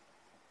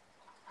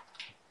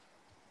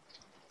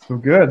 So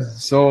good.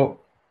 So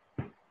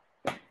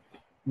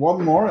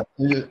one more.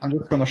 I'm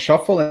just gonna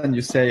shuffle and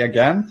you say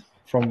again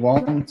from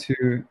 1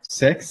 to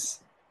 6.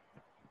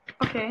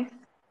 Okay.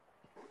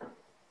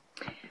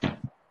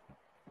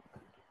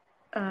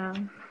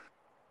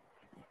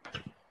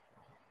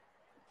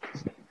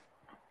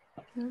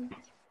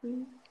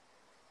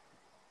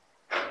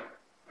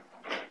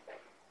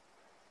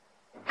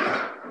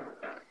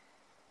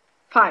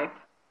 5.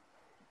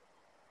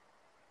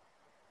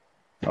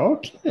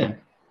 Okay.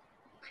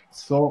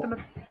 So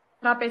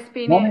Tra pe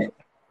spine.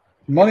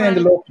 money and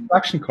the law of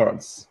attraction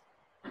cards.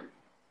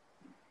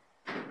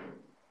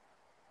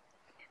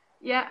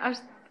 Ja,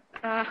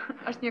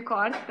 është një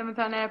kartë,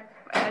 domethënë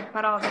e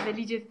parave dhe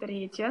ligjit të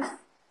tërheqjes.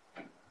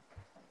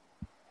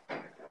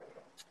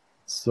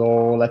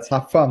 So let's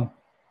have fun.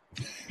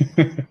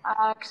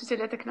 Kështu që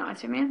le të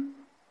kënaqemi.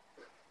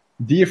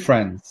 Dear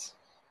friends,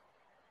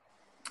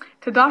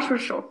 Të dashur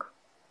shok,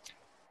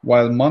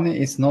 while money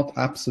is not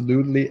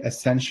absolutely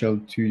essential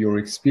to your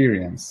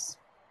experience,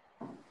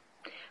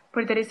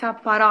 përderisa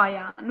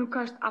paraja nuk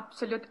është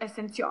absolut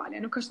esenciale,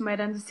 nuk është më e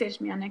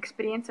rëndësishme në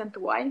eksperiencën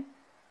tuaj,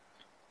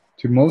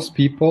 to most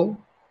people,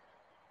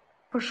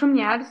 për shumë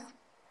njerëz,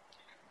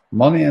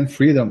 money and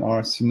freedom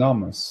are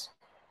synonymous.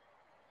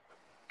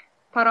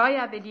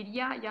 paraja dhe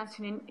liria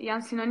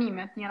janë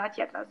sinonimet njëra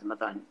tjetrës,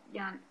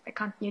 domethënë e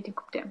kanë të njëjtin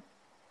kuptim.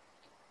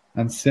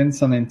 And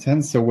since an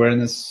intense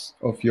awareness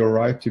of your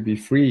right to be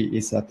free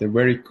is at the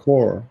very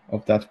core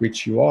of that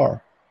which you are,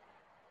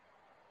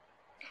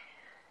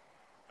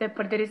 Dhe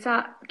përderisa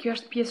kjo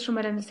është pjesë shumë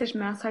e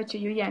rëndësishme e asaj që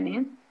ju jeni,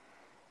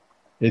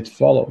 it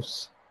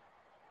follows,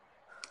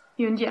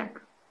 ju ndjek.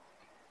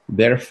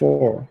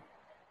 therefore,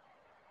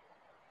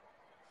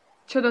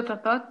 Që do të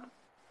thotë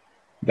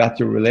that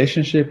your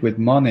relationship with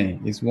money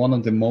is one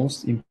of the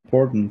most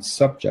important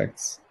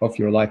subjects of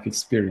your life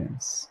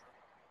experience.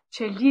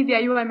 që lidhja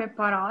juaj me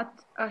parat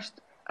është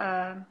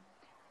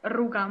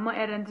rruga më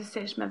e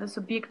rëndësishme dhe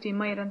subjekti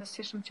më i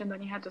rëndësishëm që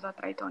ndonjëherë do ta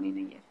trajtoni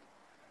në jetë.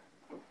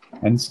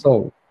 And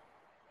so,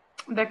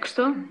 Dhe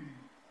kështu,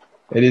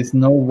 it is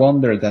no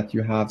wonder that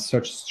you have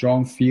such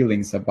strong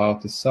feelings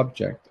about the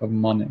subject of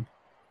money.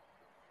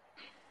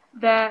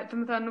 dhe të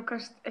më thënë nuk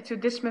është e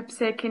çuditshme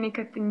pse keni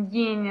këtë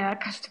ndjenjë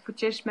kaq të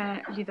fuqishme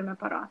lidhur me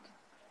parat.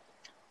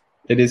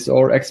 It is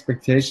our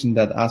expectation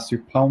that as you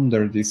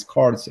ponder these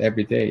cards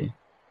every day,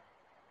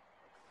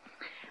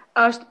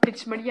 Është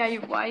pritshmëria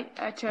juaj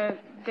që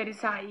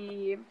derisa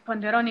i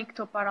ponderoni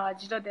këto para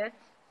çdo ditë,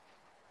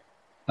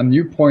 a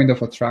new point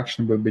of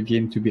attraction will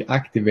begin to be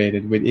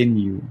activated within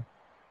you.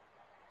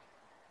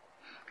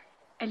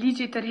 e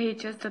ligji i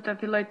tërheqjes do të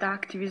fillojë të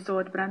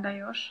aktivizohet brenda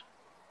josh,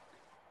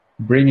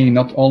 Bringing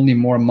not only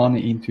more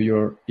money into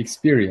your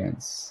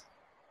experience,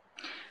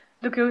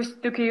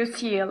 duke ju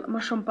sjell më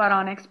shumë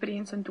para në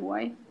eksperiencën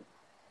tuaj,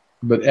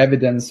 but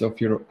evidence of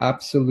your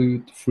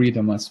absolute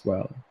freedom as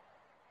well.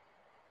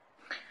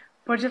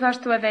 por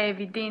gjithashtu edhe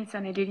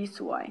evidencën e lirisë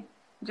suaj.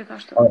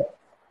 Gjithashtu.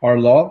 Our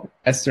love,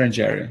 Esther and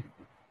Jerry.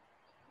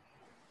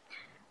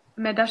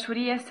 Me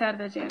dashuri Ester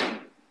dhe Jerry.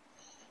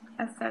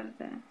 Ester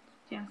dhe,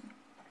 yes.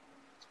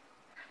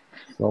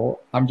 So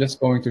I'm just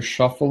going to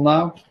shuffle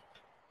now.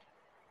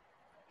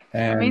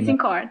 And Amazing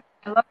card.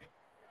 I love it.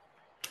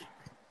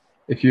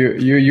 if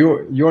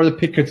you're the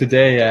picker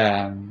today,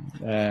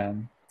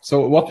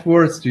 so what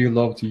words do you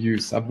love to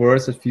use? A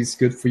word that feels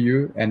good for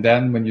you, and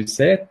then when you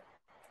say it,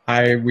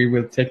 we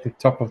will take the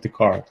top of the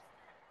card.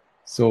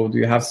 So do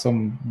you have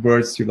some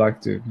words you like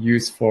to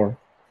use for?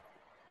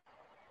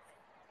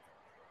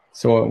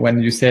 So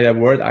when you say that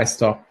word, I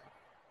stop.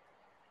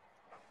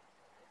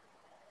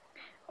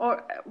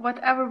 Or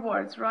whatever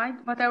words, right?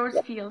 Whatever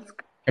feels.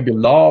 It can be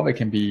love, it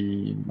can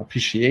be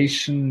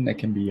appreciation, it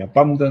can be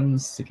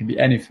abundance, it can be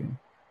anything.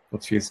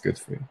 What feels good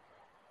for you?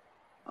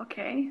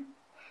 Okay.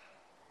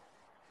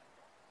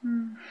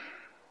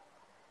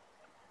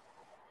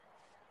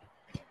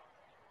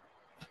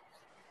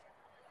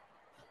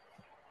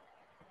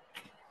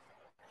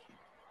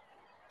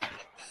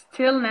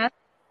 Stillness.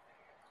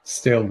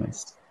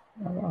 Stillness.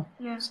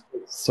 Yeah.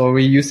 So we're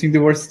using the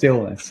word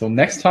stillness. So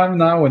next time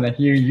now, when I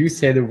hear you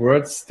say the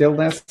word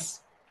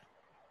stillness,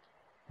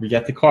 we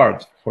get the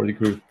card for the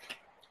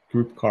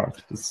group card.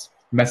 This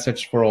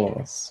message for all of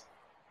us.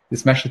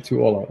 This message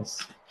to all of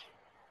us.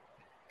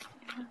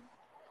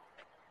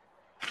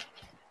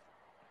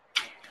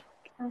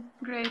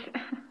 Great.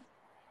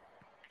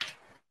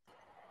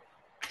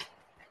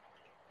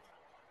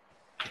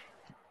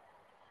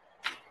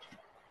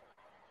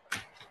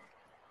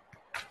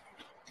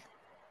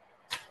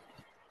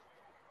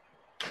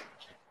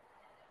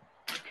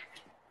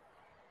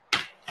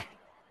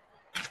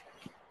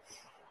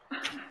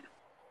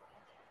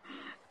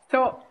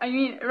 So, I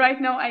mean, right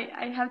now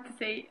I have to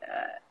say,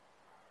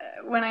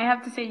 when I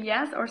have to say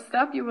yes or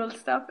stop, you will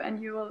stop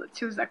and you will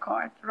choose a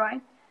card,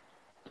 right?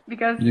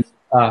 Because...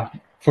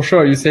 for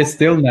sure, you say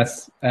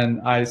stillness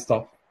and I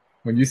stop.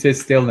 When you say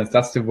stillness,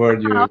 that's the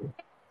word you...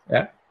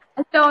 Yeah?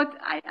 I thought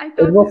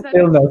it was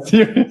stillness.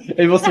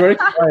 It was very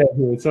quiet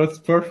here, so it's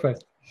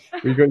perfect.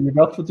 You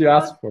got what you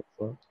asked for.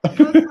 So.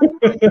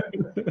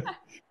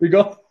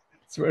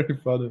 It's very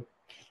funny.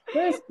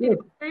 That's It good.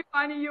 was very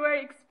funny. You were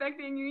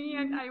expecting me,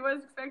 and I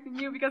was expecting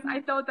you because I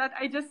thought that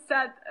I just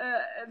said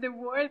the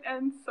word,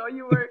 and so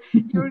you were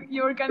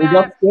We gonna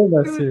got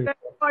stillness do here. the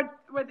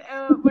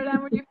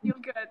whatever you feel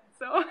good.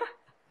 So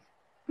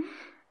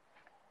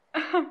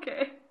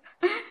okay,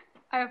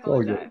 I It's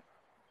all good. apologize.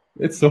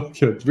 It's all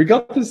good. We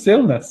got the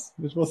stillness.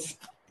 It was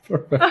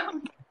perfect.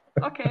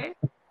 Okay.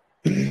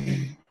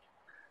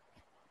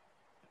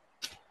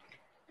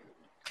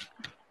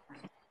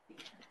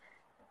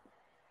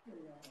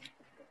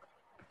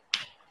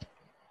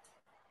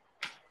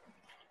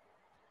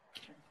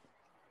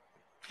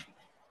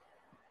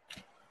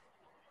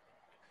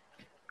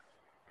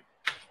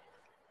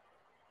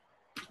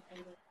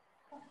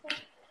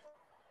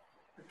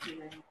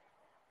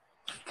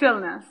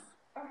 Stillness.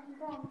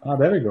 Ah,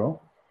 there we go.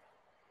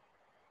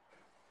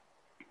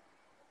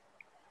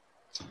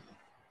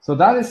 So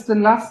that is the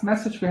last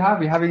message we have.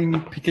 We're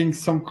having picking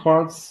some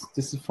cards.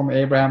 This is from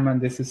Abraham,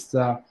 and this is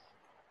the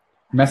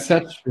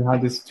message. We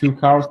have these two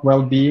cards: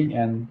 well-being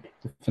and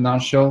the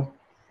financial,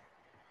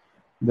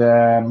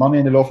 the money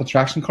and the law of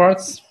attraction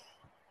cards.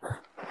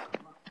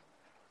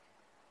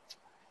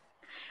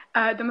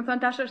 Do më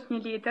thënë tash është një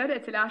letër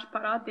e cila është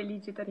parat dhe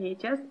ligjit të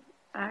rrjeqjes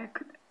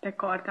te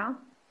karta.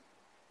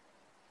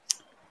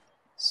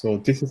 So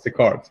this is the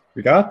card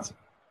we got.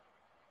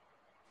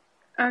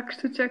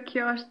 Kështu që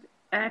kjo është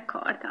e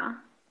karta.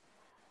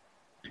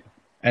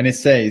 And it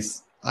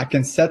says, I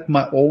can set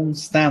my own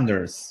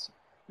standards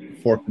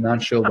for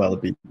financial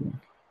well-being.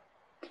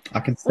 I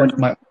can set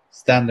my own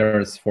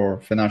standards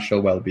for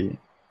financial well-being.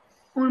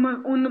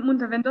 Unë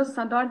mund të vendos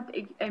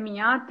standardet e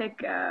mia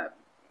tek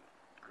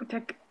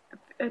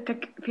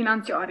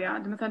financiarja,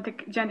 do të thënë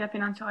tek gjendja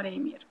financiare e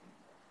mirë.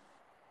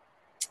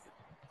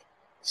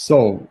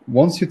 So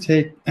once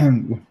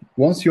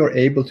you're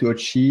able to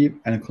achieve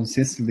and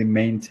consistently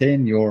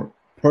maintain your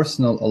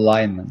personal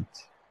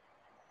alignment,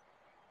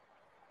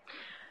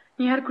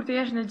 Njëherë kur të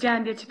jesh në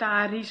gjendje që ta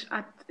arrish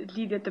atë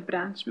lidhje të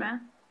brendshme,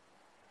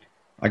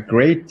 a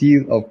great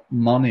deal of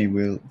money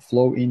will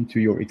flow into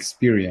your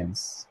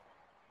experience.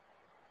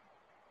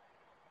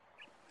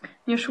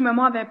 një shumë e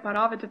madhe e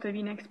parave të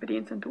vinë në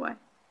eksperiencën tuaj.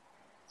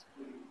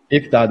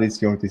 If that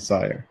is your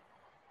desire.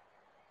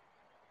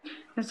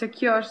 Nëse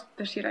kjo është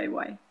dëshira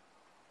juaj.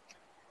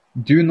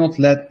 Do not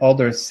let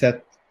others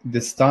set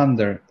the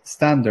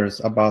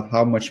standards about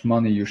how much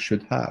money you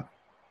should have.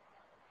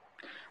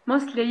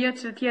 Mos lejo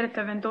që të tjerët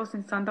të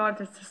vendosin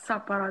standarde se sa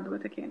para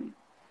duhet të keni.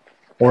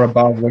 Or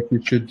about what you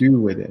should do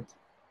with it.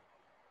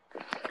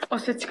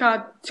 Ose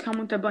çka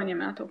mund të bëni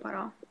me ato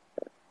para.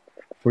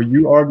 For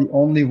you are the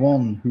only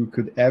one who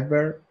could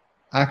ever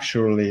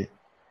actually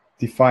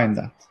define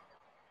that.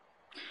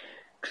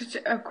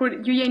 Kështu që kur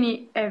ju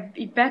jeni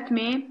i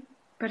vetmi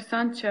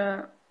person që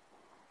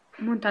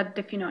mund ta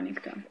definoni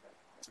këtë.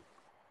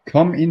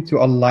 Come into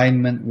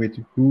alignment with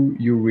who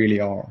you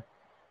really are.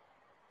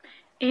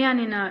 E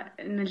jani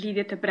në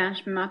lidhje të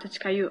brendshme me atë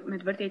çka ju me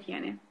të vërtetë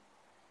jeni.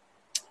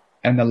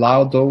 And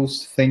allow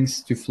those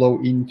things to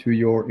flow into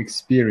your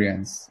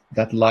experience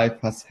that life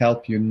has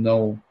helped you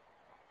know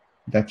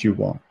that you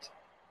want.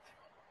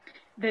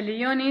 Dhe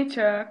lejoni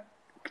që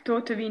këto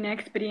të vinë në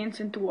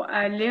eksperiencën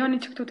tuaj. Lejoni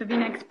që këto të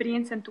vinë në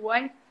eksperiencën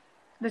tuaj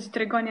dhe që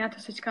tregoni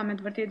atë se çka me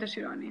të vërtetë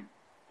dëshironi.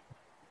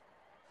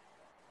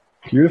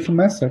 Beautiful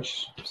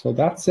message. So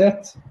that's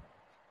it.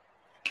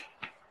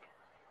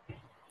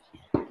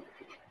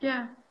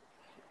 Yeah.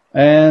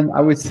 And I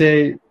would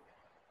say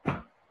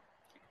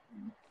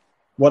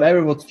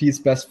whatever what feels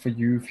best for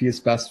you feels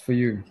best for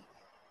you.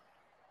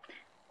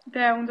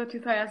 Dhe unë do t'ju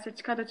thoja se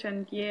çka do që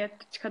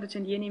ndjet, çka do që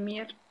ndjeni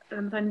mirë,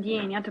 dhe më thënë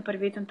ndjenja të për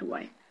veten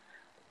tuaj.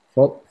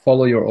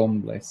 Follow your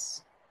own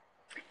bliss.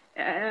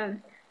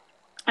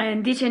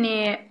 Ndiqeni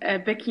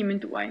bekimin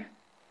tuaj.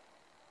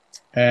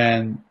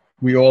 And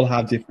we all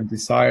have different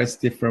desires,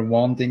 different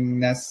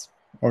wantingness,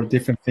 or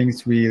different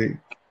things we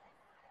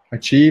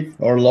achieve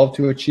or love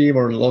to achieve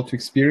or love to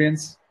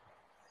experience.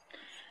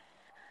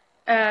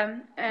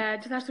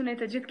 Gjithashtu ne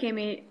të gjithë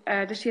kemi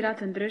dëshira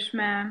të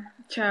ndryshme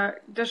që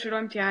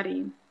dëshirojmë t'i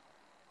arrijmë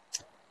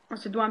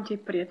ose duam t'i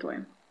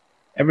përjetojmë.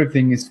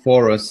 Everything is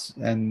for us,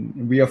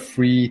 and we are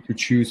free to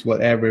choose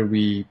whatever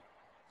we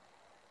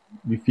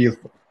feel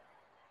for.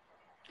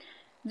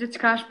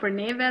 Gjithçka është për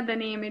neve dhe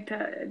ne jemi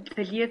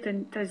të lirë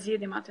të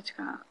zgjedhim atë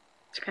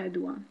çka e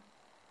duam.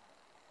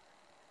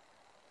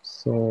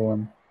 So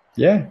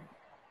yeah.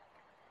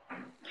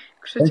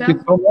 Kështu Thank you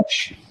so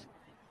much.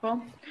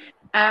 Po.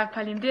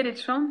 Faleminderit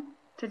shumë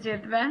të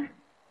gjithëve.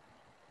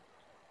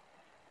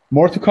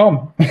 More to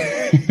come.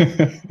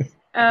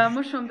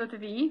 Më shumë do të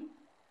vi,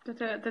 do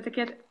të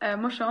ketë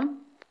më shumë.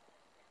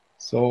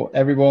 So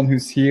everyone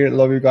who's here,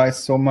 love you guys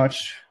so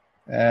much.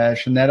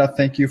 Xheneta,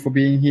 thank you for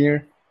being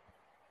here.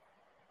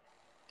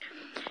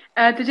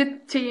 Të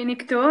gjithë që jeni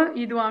këtu,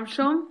 ju duam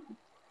shumë.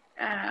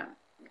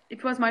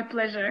 It was my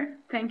pleasure.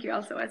 Thank you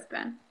also,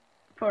 Espen,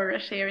 for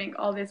sharing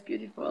all these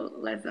beautiful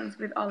lessons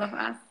with all of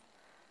us.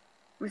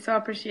 We so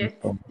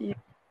appreciate you.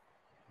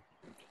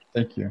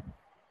 Thank you.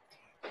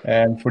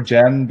 And for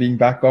Jen being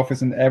back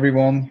office and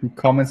everyone who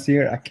comments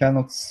here, I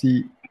cannot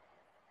see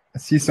I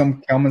see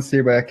some comments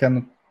here, but I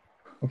cannot.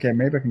 Okay,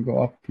 maybe I can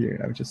go up here.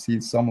 I will just see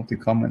some of the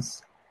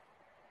comments.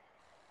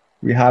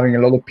 We're having a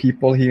lot of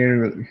people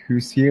here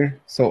who's here.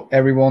 So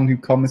everyone who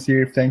comes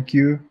here, thank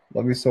you.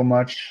 Love you so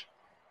much.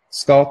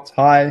 Scott,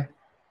 hi.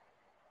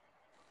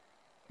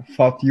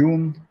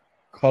 Fatyun,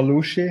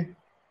 Kalushi,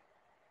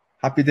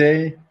 Happy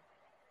Day,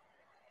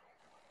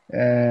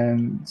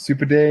 and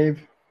Super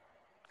Dave,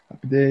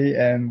 Happy Day,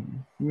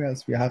 and who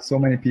else? We have so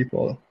many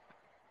people.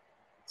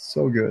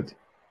 So good.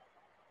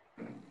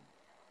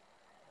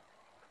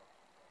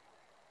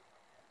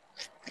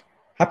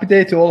 Happy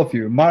day to all of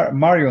you.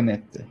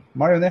 Marionette.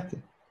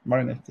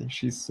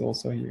 She's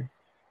also here.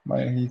 Oh,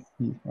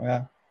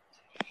 yeah.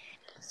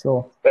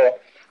 So.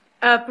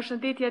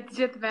 Përshëndetje të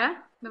gjithëve,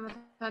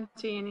 domethënë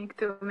që jeni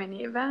këtu me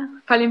neve.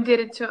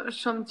 Faleminderit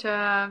shumë që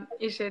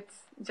ishit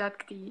gjatë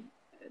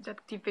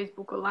këtij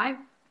Facebook live.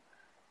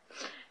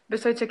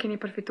 Besoj që keni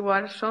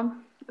përfituar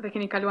shumë dhe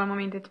keni kaluar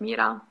momente të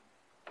mira.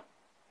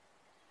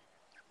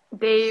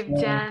 Dave,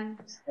 Jen.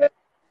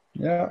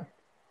 Yeah.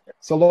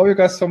 So love you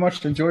guys so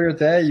much. Enjoy your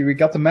day. We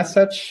got the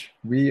message.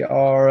 We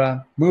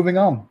are moving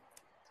on.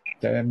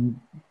 Then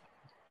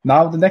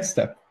now the next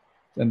step.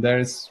 And there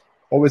is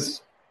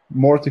always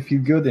more to feel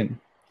good in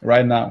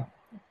right now,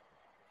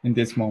 in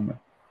this moment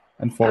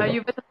and forward.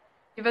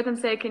 Ju vetëm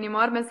se e keni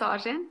marrë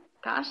mesazhin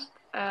tash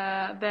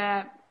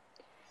dhe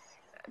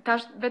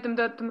tash vetëm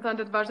do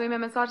të vazhdojmë me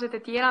mesazhet e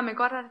tjera, me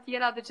garrat e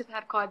tjera dhe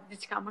gjithherë ka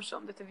diçka më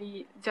shumë, do të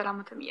vi gjëra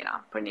më të mira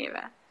për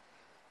neve.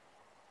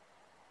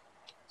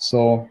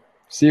 So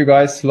see you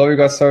guys. Love you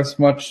guys so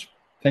much.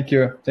 Thank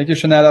you. Thank you,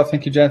 Xheneta.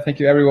 Thank you, Jen. Thank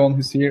you, everyone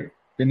who's here.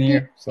 Been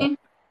here. So.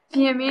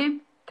 Jemi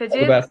të gjithë.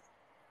 All the best.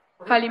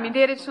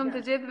 Faleminderit shumë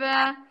të gjithëve.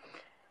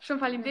 Shumë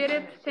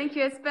faleminderit. Thank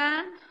you,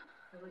 Espen.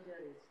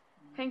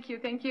 Thank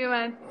you,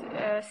 and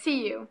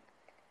see you.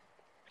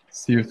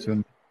 See you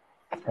soon.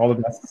 All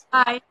the best.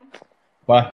 Bye. Bye.